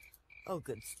 Oh,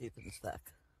 good, Stephen's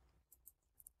back.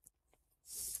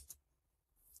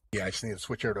 Yeah, I just need to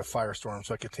switch over to Firestorm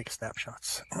so I could take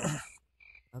snapshots.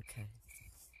 Okay.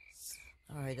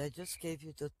 All right, I just gave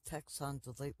you the text on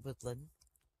the late woodland.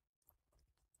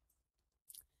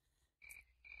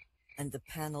 And the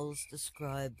panels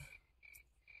describe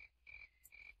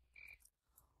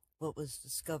what was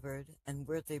discovered and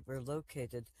where they were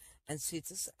located. And see,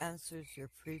 this answers your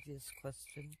previous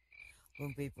question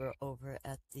when we were over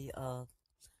at the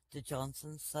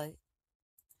Johnson site.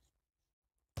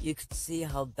 You could see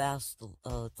how vast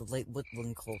the late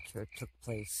woodland culture took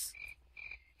place.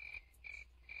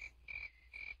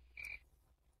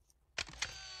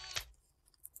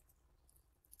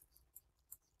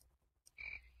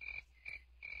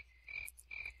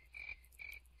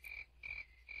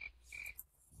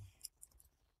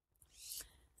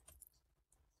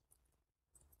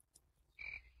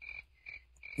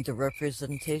 The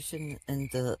representation in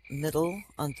the middle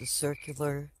on the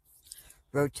circular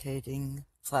rotating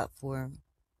platform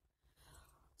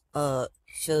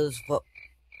shows what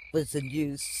was in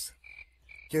use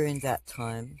during that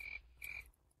time.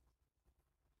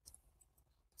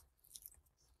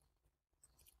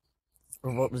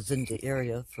 Or what was in the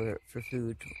area for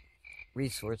food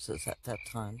resources at that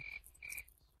time.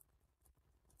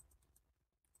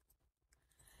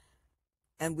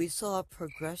 And we saw a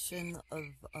progression of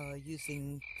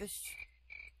using fish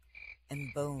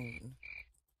and bone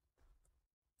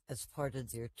as part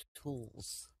of their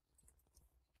tools.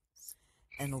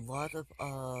 And a lot of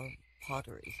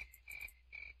pottery.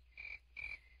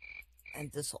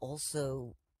 And this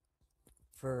also,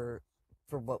 for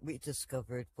what we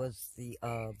discovered, was the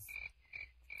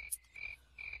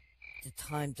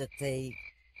time that they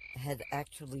had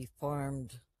actually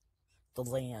farmed the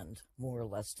land, more or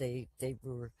less. They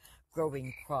were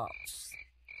growing crops.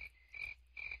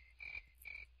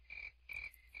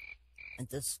 And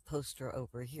this poster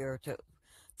over here,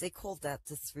 they called that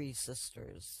the Three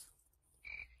Sisters.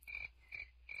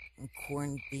 And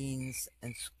corn, beans,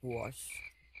 and squash.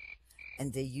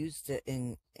 And they used it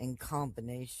in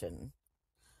combination.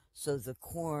 So the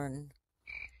corn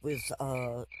was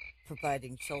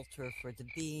providing shelter for the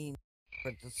bean,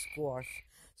 for the squash.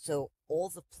 So all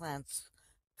the plants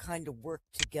kind of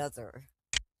worked together.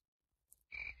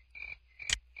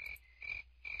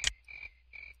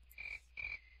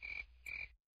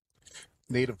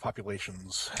 Native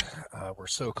populations were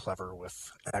so clever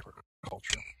with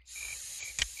agriculture.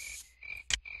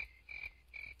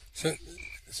 So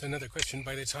another question.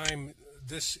 By the time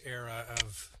this era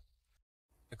of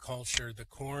the culture, the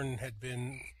corn had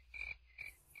been,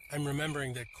 I'm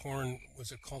remembering that corn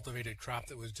was a cultivated crop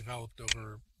that was developed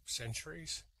over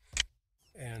centuries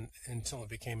and until it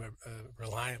became a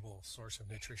reliable source of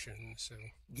nutrition. So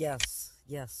Yes,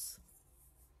 yes.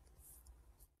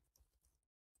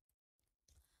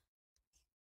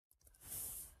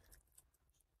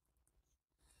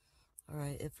 All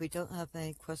right, if we don't have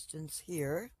any questions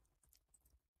here,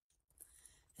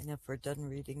 And if we're done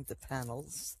reading the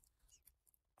panels,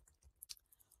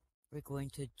 we're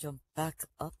going to jump back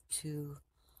up to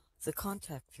the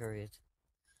contact period.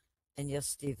 And yes,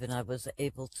 Stephen, I was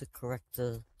able to correct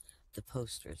the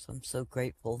posters. I'm so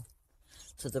grateful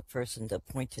to the person that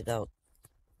pointed out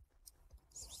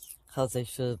how they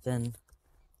should have been.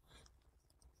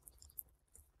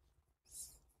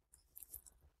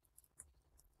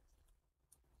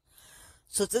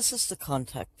 So this is the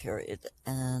contact period,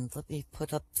 and let me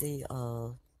put up the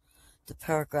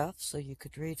paragraph so you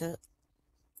could read it.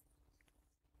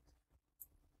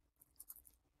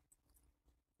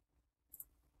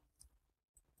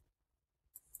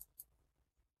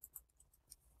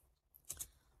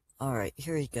 All right,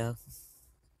 here we go.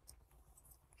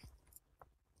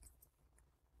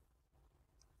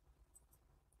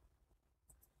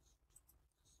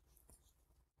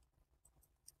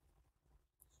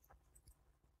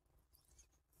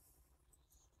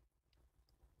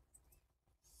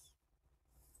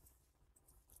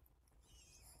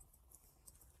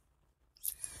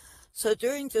 So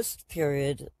during this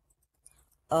period,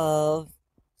 when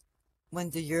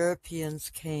the Europeans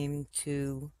came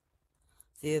to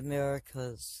the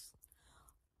Americas,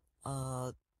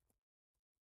 the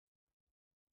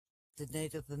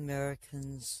Native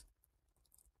Americans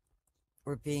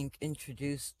were being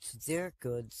introduced to their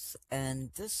goods, and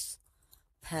this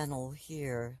panel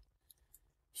here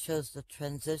shows the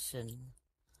transition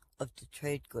of the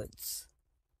trade goods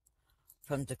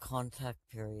from the contact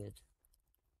period,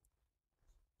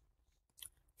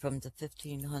 from the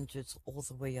 1500s all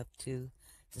the way up to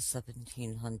the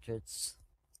 1700s.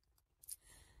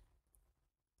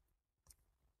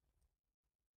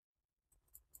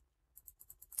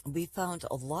 We found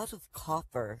a lot of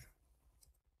copper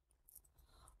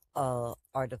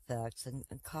artifacts, and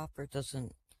copper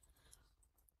doesn't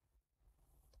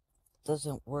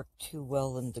work too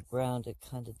well in the ground. It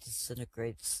kind of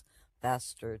disintegrates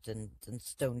faster than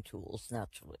stone tools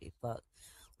naturally, but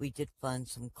we did find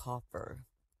some copper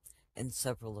in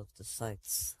several of the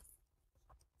sites.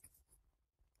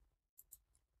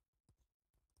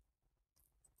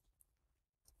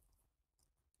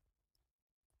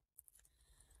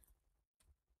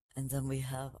 And then we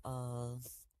have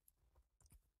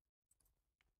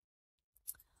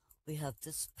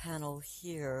this panel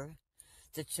here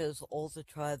that shows all the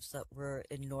tribes that were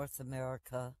in North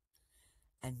America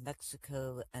and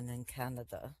Mexico and in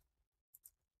Canada.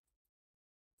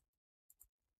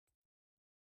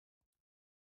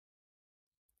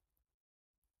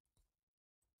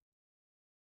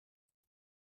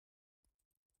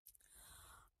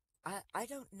 I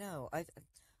don't know.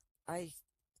 I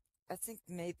think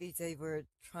maybe they were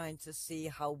trying to see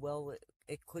how well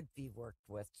it could be worked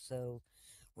with. So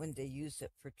when they used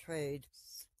it for trade,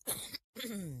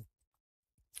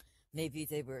 maybe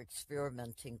they were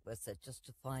experimenting with it just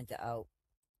to find out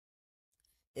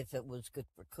if it was good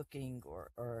for cooking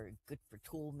or good for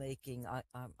tool making.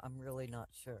 I'm really not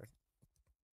sure.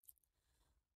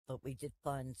 But we did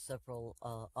find several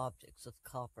objects of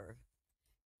copper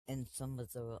in some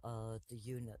of the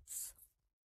units.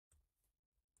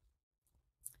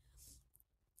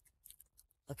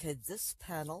 Okay, this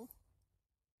panel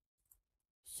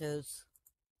shows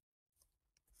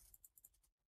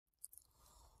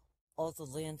all the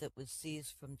land that was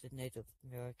seized from the Native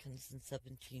Americans in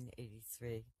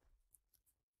 1783,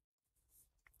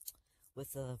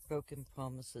 with broken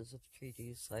promises of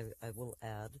treaties, I will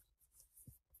add.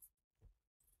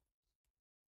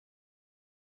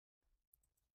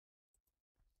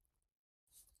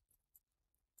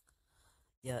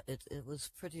 Yeah, it was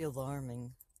pretty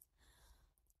alarming.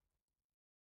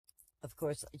 Of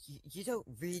course, you don't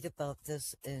read about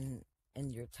this in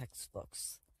your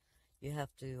textbooks. You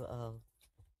have to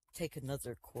take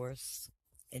another course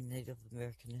in Native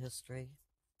American history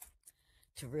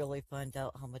to really find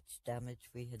out how much damage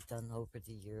we had done over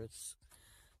the years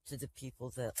to the people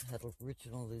that had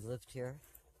originally lived here.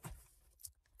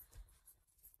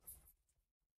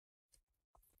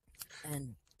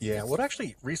 And yeah, what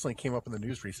actually recently came up in the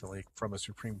news recently from a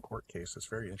Supreme Court case is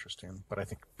very interesting, but I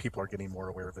think people are getting more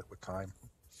aware of it with time.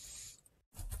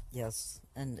 Yes,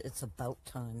 and it's about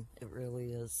time. It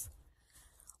really is.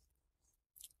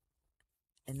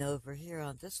 And over here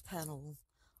on this panel,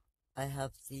 I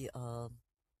have the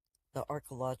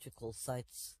archaeological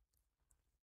sites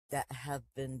that have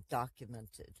been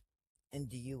documented in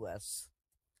the U.S.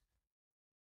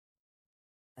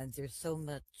 And there's so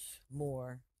much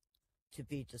more to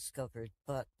be discovered,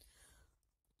 but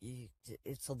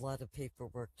it's a lot of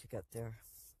paperwork to get there.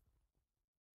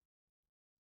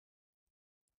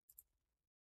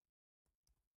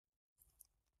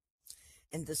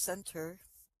 In the center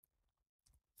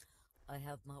I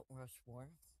have Mount Rushmore.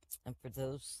 And for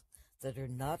those that are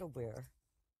not aware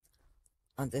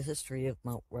on the history of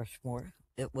Mount Rushmore,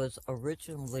 it was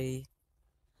originally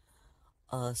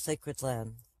sacred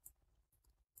land.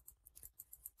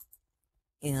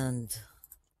 And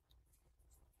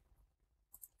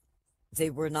they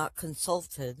were not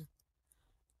consulted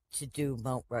to do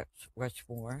Mount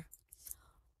Rushmore.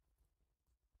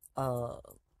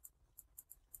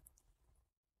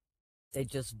 They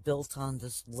just built on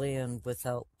this land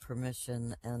without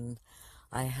permission, and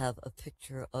I have a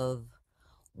picture of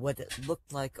what it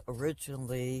looked like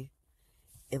originally.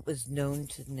 It was known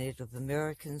to Native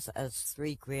Americans as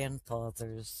three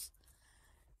grandfathers,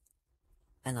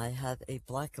 and I have a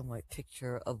black and white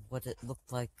picture of what it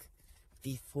looked like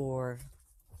before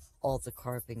all the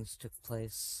carvings took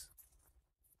place.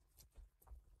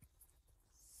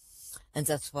 And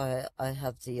that's why I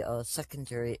have the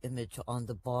secondary image on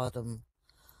the bottom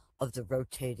of the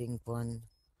rotating one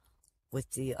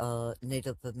with the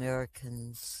Native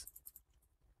Americans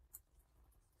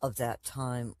of that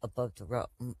time above the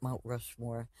Mount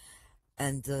Rushmore.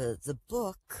 And the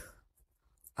book,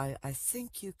 I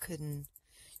think you can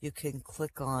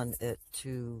click on it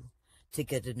to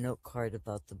get a note card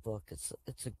about the book.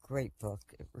 It's a great book.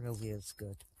 It really is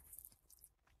good.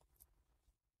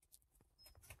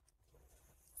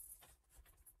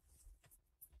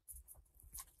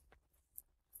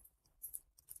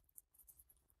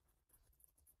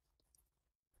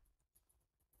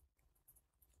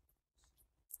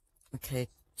 Okay,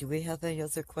 do we have any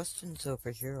other questions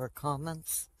over here or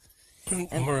comments?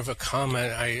 More of a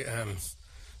comment.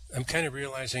 I'm kind of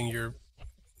realizing your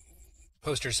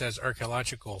poster says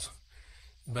archaeological,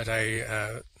 but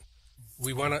the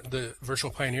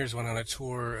Virtual Pioneers went on a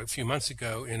tour a few months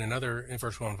ago in another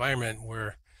virtual environment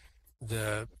where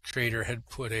the creator had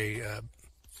put a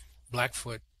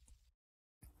Blackfoot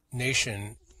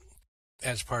Nation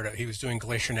as part of. He was doing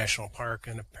Glacier National Park,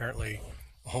 and apparently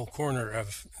a whole corner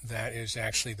of that is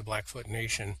actually the Blackfoot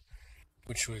Nation,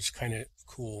 which was kind of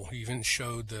cool. He even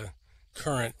showed the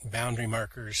current boundary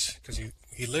markers because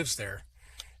he lives there,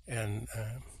 and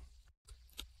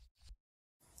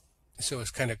so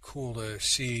it's kind of cool to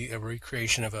see a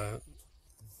recreation of a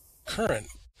current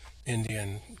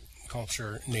Indian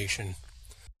culture nation,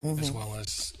 as well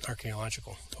as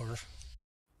archaeological. Over.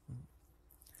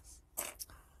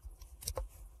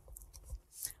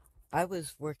 I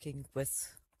was working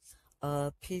with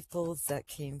people that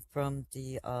came from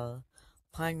the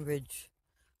Pine Ridge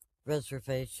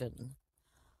Reservation.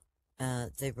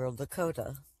 They were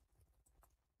Lakota.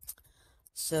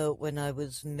 So when I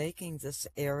was making this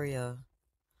area,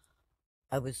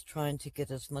 I was trying to get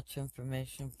as much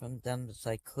information from them as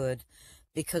I could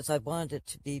because I wanted it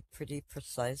to be pretty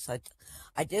precise.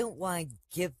 I didn't want to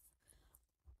give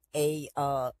I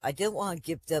didn't want to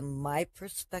give them my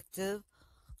perspective.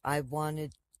 I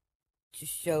wanted to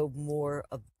show more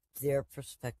of their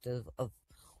perspective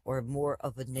or more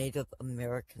of a Native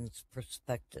American's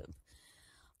perspective.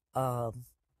 So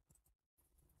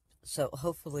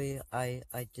hopefully I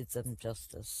did them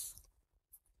justice.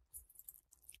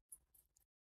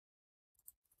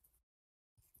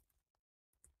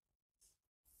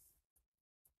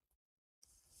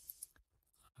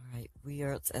 All right, we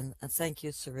are, and thank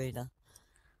you, Serena.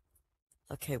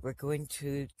 Okay, we're going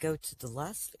to go to the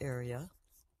last area.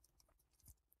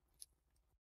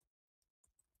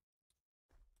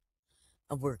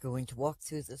 And we're going to walk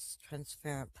through this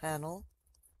transparent panel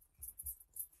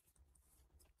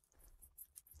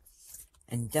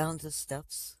and down the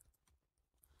steps.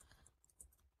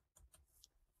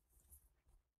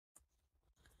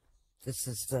 This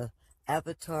is the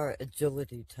avatar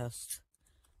agility test.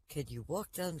 Can you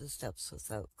walk down the steps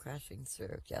without crashing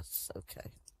through? Yes,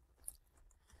 okay.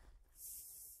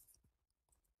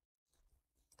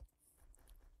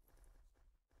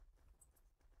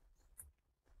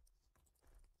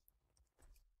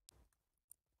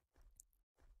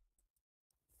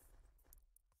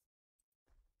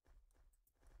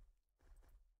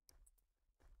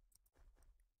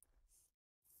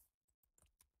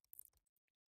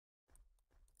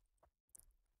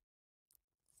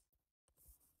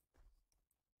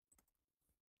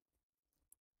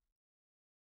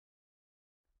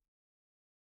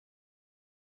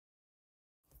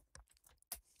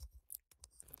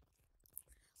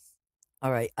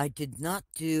 All right, I did not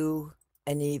do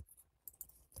any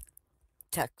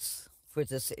text for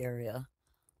this area,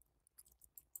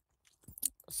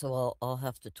 so I'll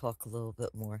have to talk a little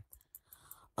bit more.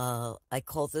 I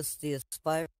call this the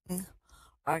aspiring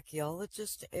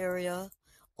archaeologist area,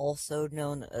 also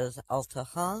known as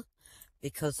Altaha,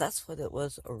 because that's what it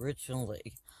was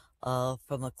originally.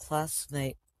 from a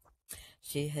classmate.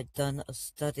 She had done a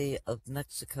study of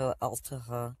Mexico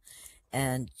Altaja,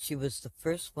 and she was the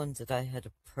first one that I had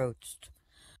approached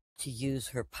to use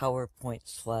her PowerPoint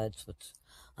slides, which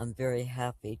I'm very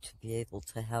happy to be able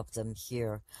to have them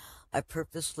here. I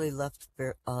purposely left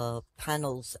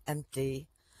panels empty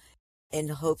in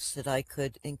hopes that I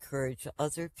could encourage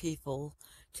other people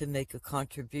to make a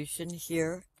contribution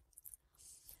here,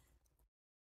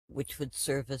 which would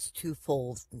serve as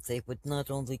twofold. They would not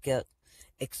only get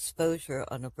exposure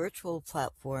on a virtual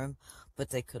platform, but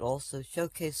they could also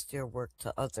showcase their work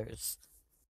to others.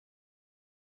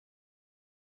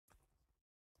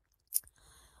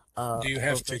 Do you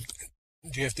have to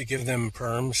give them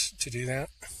perms to do that?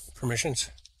 Permissions?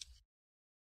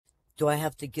 Do I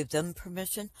have to give them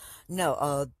permission?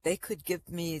 No, they could give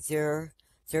me their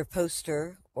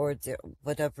poster or their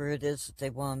whatever it is that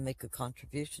they want to make a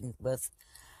contribution with,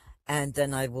 and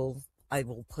then I will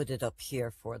put it up here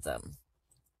for them.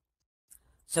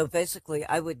 So basically,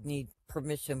 I would need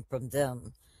permission from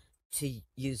them to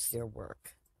use their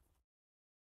work.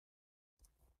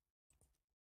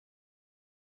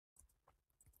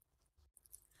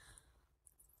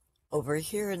 Over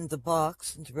here in the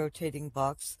box, in the rotating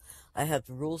box, I have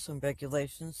the rules and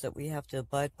regulations that we have to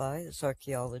abide by as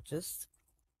archaeologists.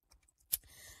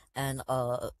 And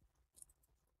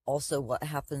also what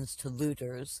happens to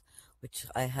looters, which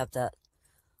I have that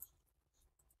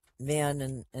man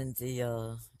in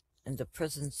the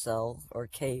prison cell or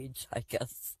cage, I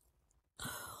guess,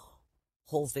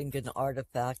 holding an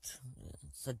artifact.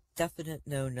 It's a definite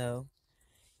no-no.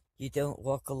 You don't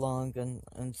walk along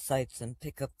on sites and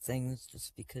pick up things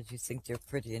just because you think they're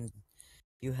pretty and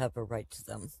you have a right to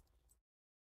them.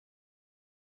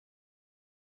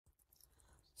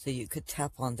 So you could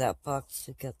tap on that box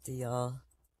to get the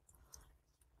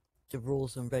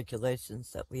rules and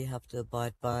regulations that we have to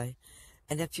abide by.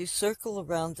 And if you circle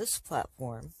around this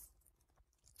platform,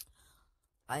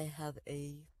 I have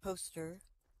a poster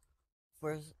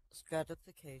for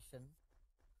stratification.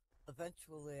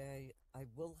 Eventually, I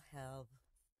will have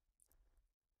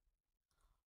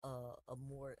a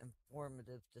more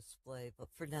informative display, but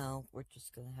for now, we're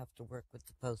just going to have to work with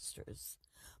the posters.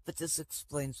 But this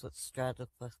explains what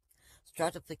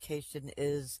stratification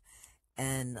is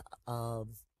and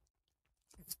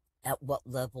at what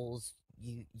levels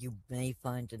you may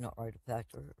find an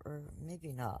artifact or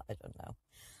maybe not, I don't know.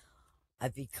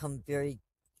 I've become very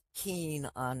keen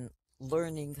on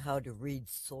learning how to read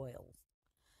soil.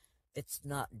 It's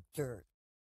not dirt,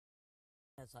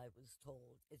 as I was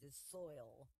told. It is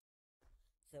soil.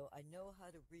 So I know how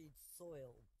to read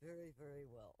soil very, very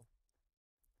well.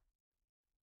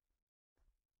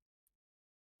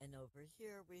 And over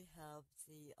here we have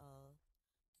the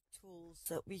tools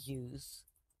that we use.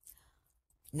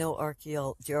 There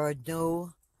are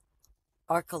no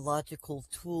archaeological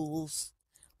tools.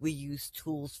 We use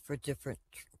tools for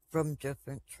from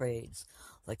different trades,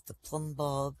 like the plumb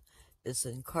bob is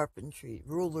in carpentry.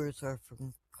 Rulers are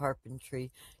from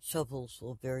carpentry. Shovels,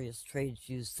 well, various trades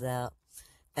use that,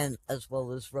 and as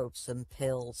well as ropes and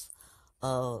pails.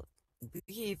 We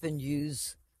even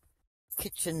use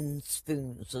kitchen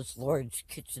spoons, those large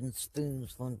kitchen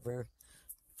spoons, when we're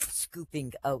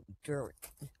scooping out dirt,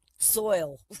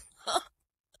 soil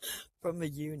from a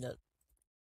unit.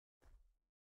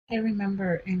 I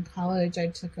remember in college I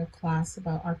took a class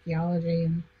about archaeology,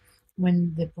 and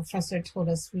when the professor told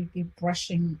us we'd be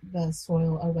brushing the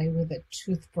soil away with a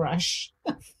toothbrush,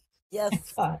 Yes. I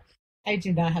thought, I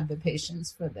do not have the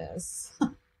patience for this.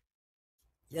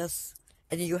 Yes,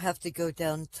 and you have to go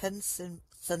down 10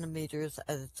 centimeters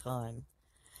at a time,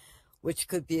 which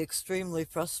could be extremely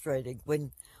frustrating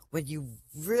when you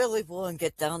really want to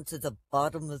get down to the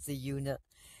bottom of the unit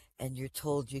and you're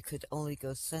told you could only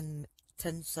go 10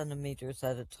 centimeters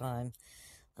at a time.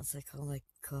 I was like, oh my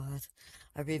God.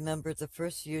 I remember the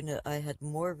first unit, I had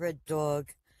more red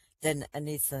dog than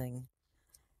anything.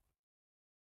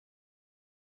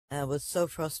 And it was so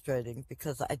frustrating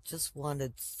because I just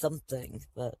wanted something,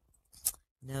 but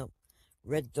no.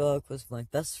 Red dog was my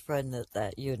best friend at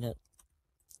that unit.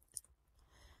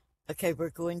 Okay, we're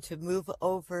going to move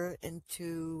over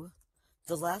into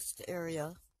the last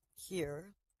area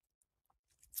here.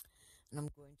 And I'm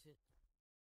going to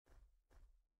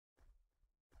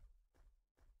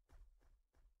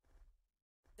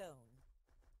stone.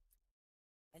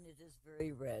 And it is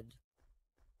very red.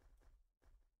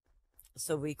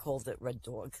 So we called it Red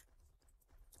Dog.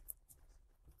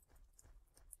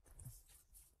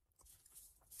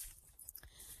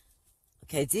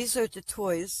 Okay, these are the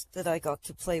toys that I got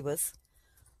to play with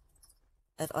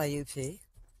at IUP.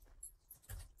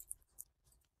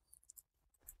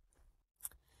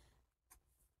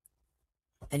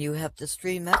 And you have the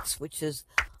Stream X, which is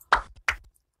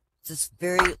this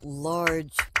very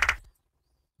large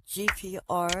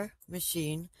GPR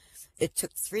machine. It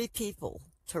took 3 people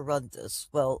to run this.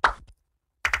 Well,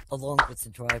 along with the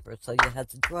driver. So you had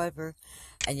the driver,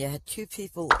 and you had 2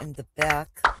 people in the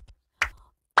back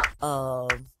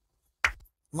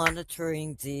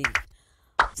monitoring the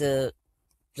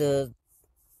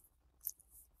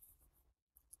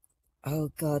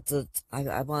oh god,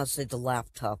 I want to say the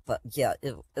laptop, but yeah,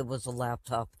 it was a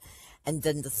laptop. And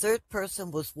then the 3rd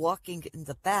person was walking in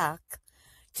the back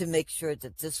to make sure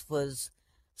that this was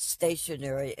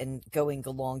stationary and going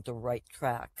along the right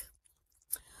track.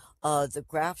 The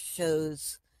graph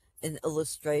shows an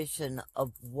illustration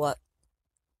of what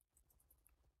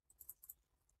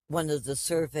one of the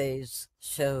surveys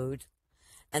showed,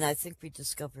 and I think we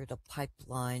discovered a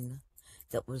pipeline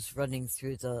that was running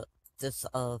through this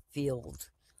field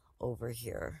over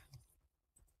here.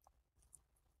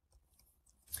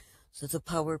 So the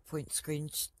PowerPoint screen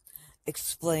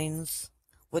explains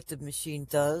what the machine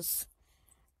does,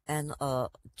 and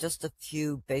just a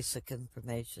few basic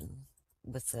information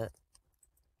with it.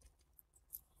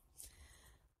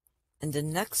 And the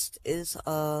next is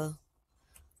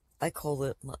I call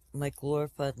it my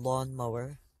glorified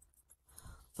lawnmower.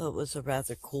 Thought it was a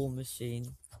rather cool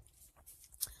machine.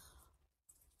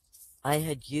 I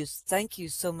had used, thank you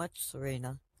so much,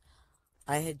 Serena.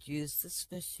 I had used this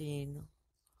machine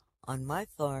on my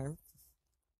farm,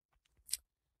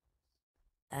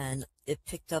 and it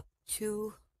picked up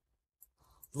 2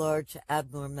 large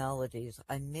abnormalities.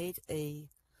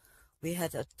 We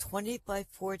had a 20 by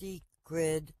 40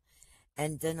 grid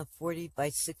and then a 40 by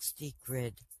 60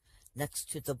 grid next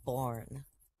to the barn.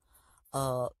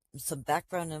 Some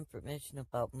background information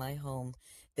about my home.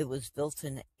 It was built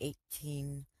in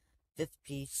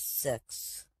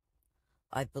 1856,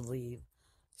 I believe.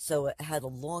 So it had a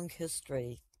long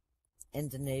history in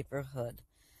the neighborhood.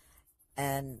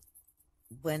 And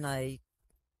when I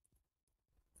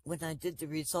did the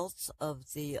results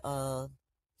of the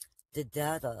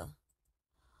data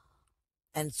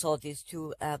and saw these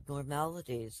 2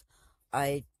 abnormalities,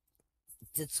 I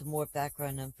did some more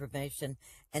background information,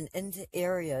 and in the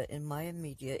area, in my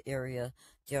immediate area,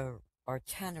 there are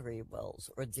tannery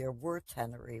wells, or there were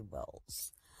tannery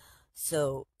wells.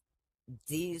 So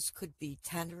these could be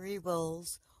tannery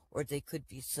wells, or they could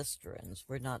be cisterns.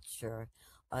 We're not sure.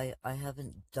 I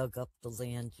haven't dug up the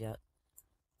land yet.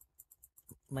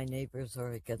 My neighbors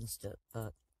are against it,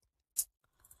 but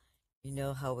you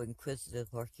know how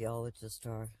inquisitive archaeologists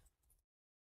are.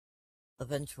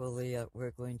 Eventually,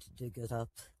 we're going to dig it up.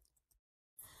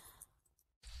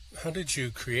 How did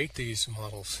you create these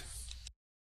models?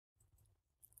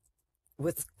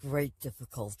 With great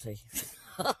difficulty.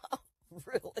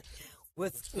 Really?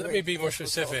 Let me be more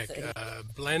specific.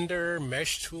 Blender,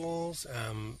 mesh tools,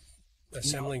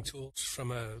 assembling tools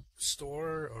from a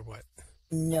store, or what?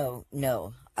 No.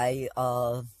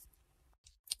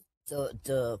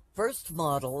 The first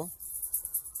model,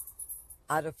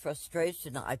 out of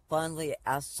frustration, I finally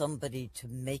asked somebody to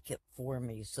make it for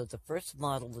me. So the first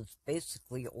model is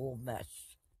basically all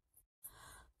mesh.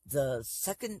 The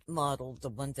second model, the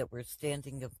one that we're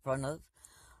standing in front of,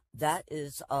 that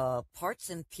is parts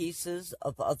and pieces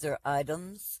of other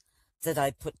items that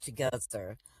I put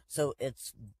together. So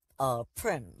it's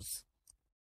prims.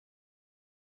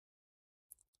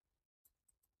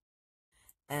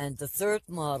 And the third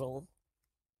model,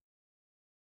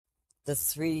 the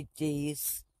 3D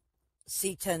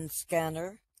C10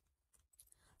 scanner,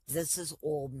 this is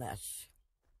all mesh.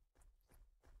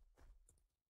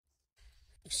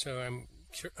 So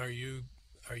are you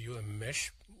a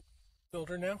mesh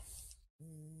builder now?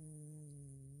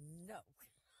 No,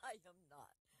 I am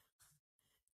not.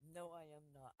 No, I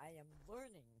am not. I am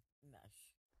learning mesh,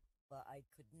 but I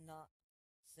could not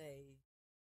say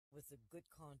with a good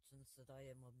conscience that I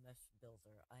am a mesh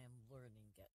builder. I am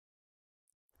learning it.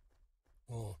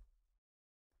 Oh.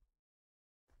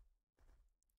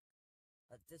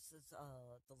 This is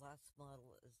the last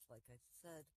model is, like I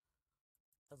said,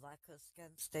 the LACA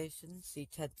scan station. See,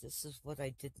 Ted, this is what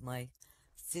I did my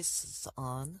thesis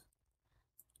on.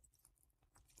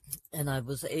 And I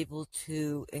was able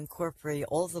to incorporate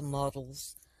all the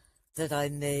models that I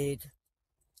made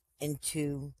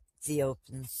into the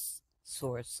open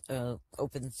source,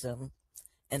 OpenSim,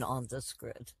 and on this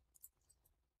grid.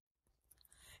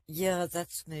 Yeah,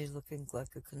 that's me looking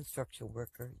like a construction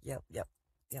worker. Yep.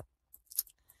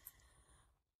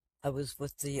 I was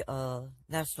with the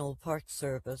National Park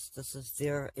Service. This is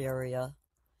their area,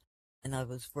 and I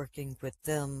was working with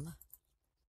them.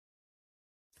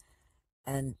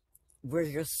 And where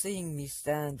you're seeing me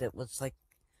stand, it was like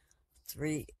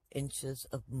 3 inches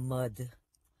of mud.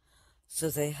 So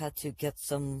they had to get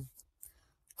some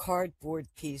cardboard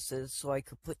pieces so I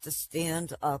could put the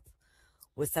stand up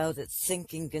without it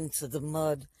sinking into the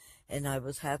mud. And I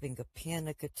was having a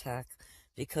panic attack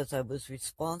because I was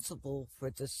responsible for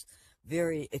this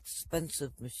very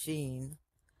expensive machine.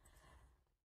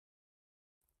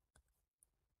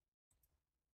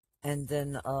 And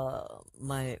then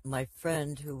my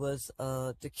friend, who was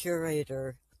the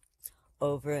curator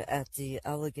over at the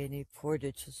Allegheny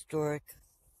Portage Historic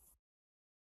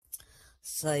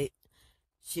Site,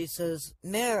 she says,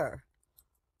 "Mayor,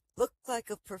 look like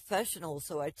a professional,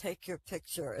 so I take your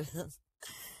picture."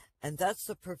 And that's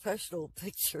the professional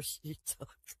picture she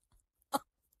took.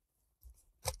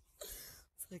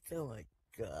 It's like, oh my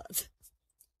God.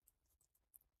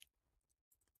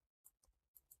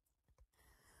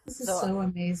 This is so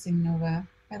amazing, Nova.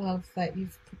 I love that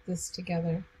you've put this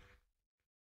together.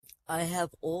 I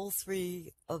have all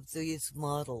 3 of these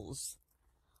models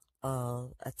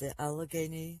at the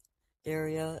Allegheny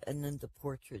area and then the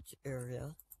Portage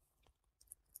area.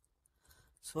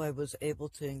 So I was able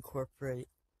to incorporate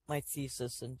my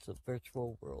thesis into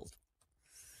virtual world.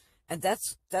 And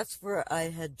that's where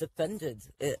I had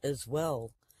defended it as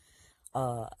well.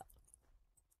 I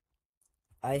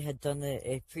had done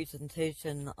a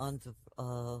presentation on the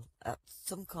at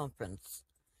some conference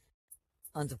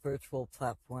on the virtual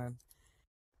platform,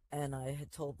 and I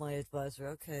had told my advisor,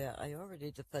 "Okay, I already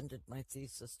defended my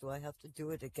thesis. Do I have to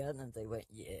do it again?" And they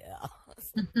went, "Yeah."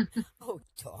 Oh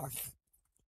darn!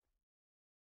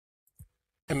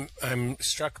 I'm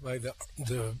struck by the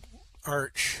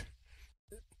arch,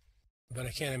 but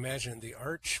I can't imagine the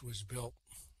arch was built,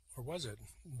 or was it,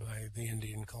 by the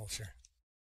Indian culture?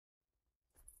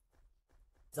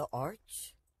 The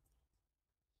arch?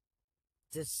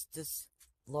 This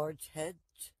large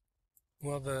hedge?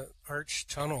 Well, the arch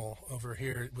tunnel over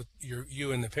here with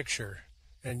you in the picture,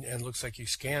 and looks like you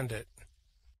scanned it.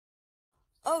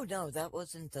 Oh no, that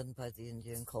wasn't done by the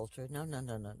Indian culture. No.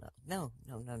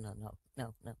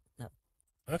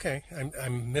 Okay,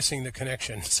 I'm missing the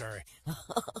connection. Sorry.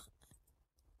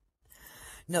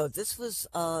 No, this was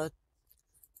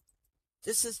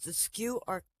this is the Skew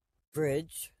Arc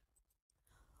Bridge,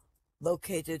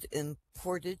 located in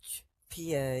Portage,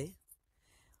 PA.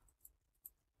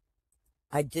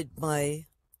 I did my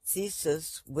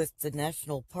thesis with the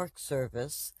National Park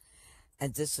Service,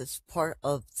 and this is part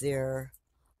of their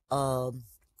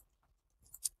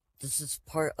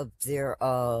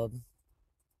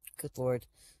good Lord,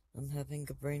 I'm having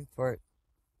a brain fart.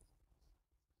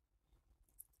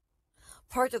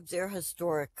 Part of their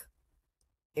historic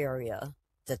area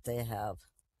that they have.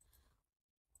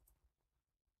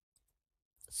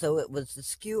 So it was the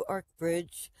Skew Arc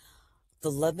Bridge,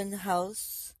 the Lemon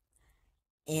House,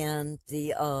 and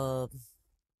the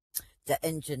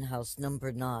engine house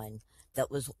number 9. That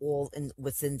was all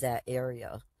within that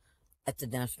area at the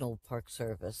National Park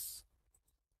Service.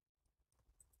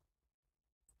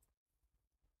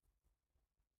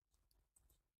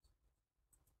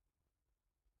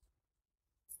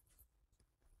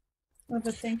 Well,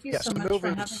 but thank you so much for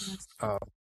having us.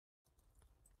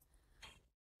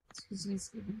 Excuse me,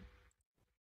 Stephen.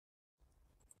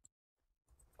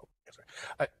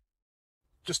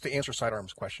 Just to answer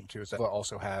Sidearm's question too, is that Nova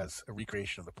also has a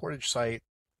recreation of the Portage site.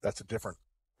 That's a different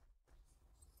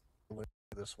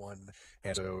this one.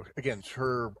 And so again,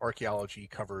 her archaeology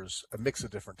covers a mix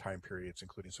of different time periods,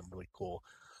 including some really cool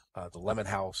the Lemon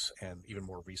House and even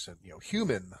more recent,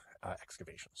 human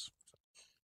excavations.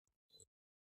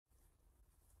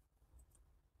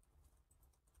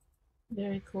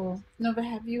 Very cool. Nova,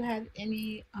 have you had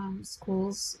any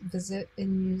schools visit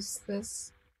and use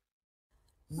this?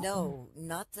 No,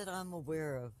 not that I'm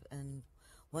aware of. And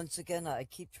once again, I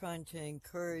keep trying to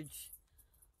encourage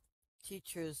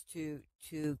teachers to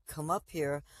come up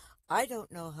here. I don't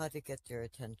know how to get their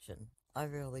attention. I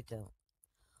really don't.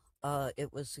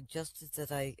 It was suggested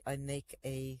that I make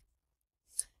a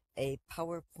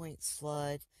PowerPoint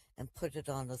slide and put it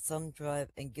on a thumb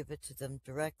drive and give it to them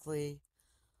directly.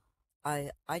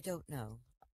 I don't know.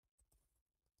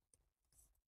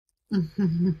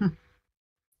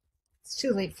 It's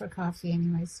too late for coffee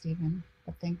anyway, Stephen,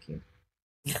 but thank you.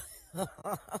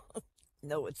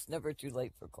 No, it's never too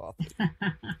late for coffee.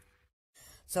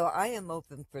 So I am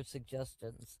open for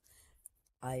suggestions.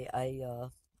 I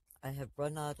have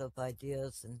run out of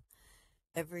ideas, and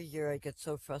every year I get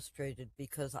so frustrated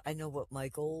because I know what my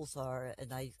goals are,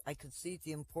 and I could see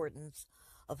the importance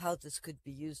of how this could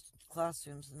be used in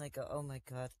classrooms, and I go, oh my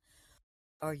God,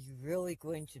 are you really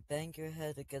going to bang your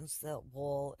head against that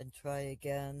wall and try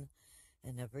again?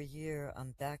 And every year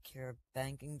I'm back here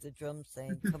banging the drum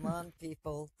saying, come on,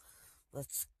 people,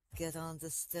 let's get on the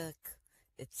stick.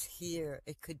 It's here.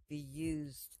 It could be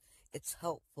used. It's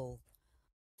helpful.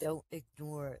 Don't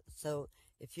ignore it. So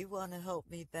if you want to help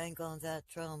me bang on that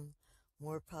drum,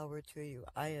 more power to you.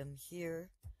 I am here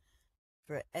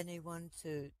for anyone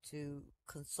to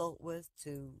consult with,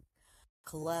 to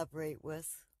collaborate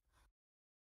with.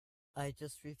 I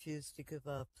just refuse to give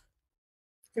up.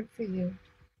 Good for you.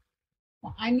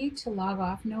 Well, I need to log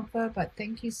off, Nova, but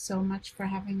thank you so much for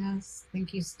having us.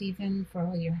 Thank you, Stephen, for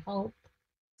all your help.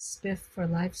 Spiff for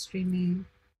live streaming.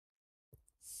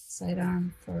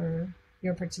 Sidearm for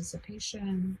your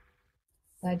participation.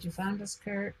 Glad you found us,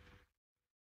 Kurt.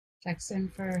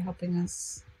 Jackson for helping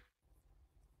us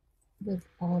with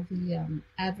all the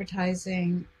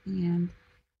advertising. And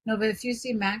Nova, if you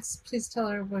see Max, please tell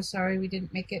her we're sorry we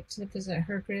didn't make it to visit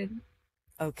her grid.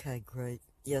 Okay, great.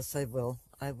 Yes, I will.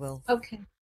 I will. Okay.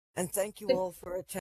 And thank you all for attending.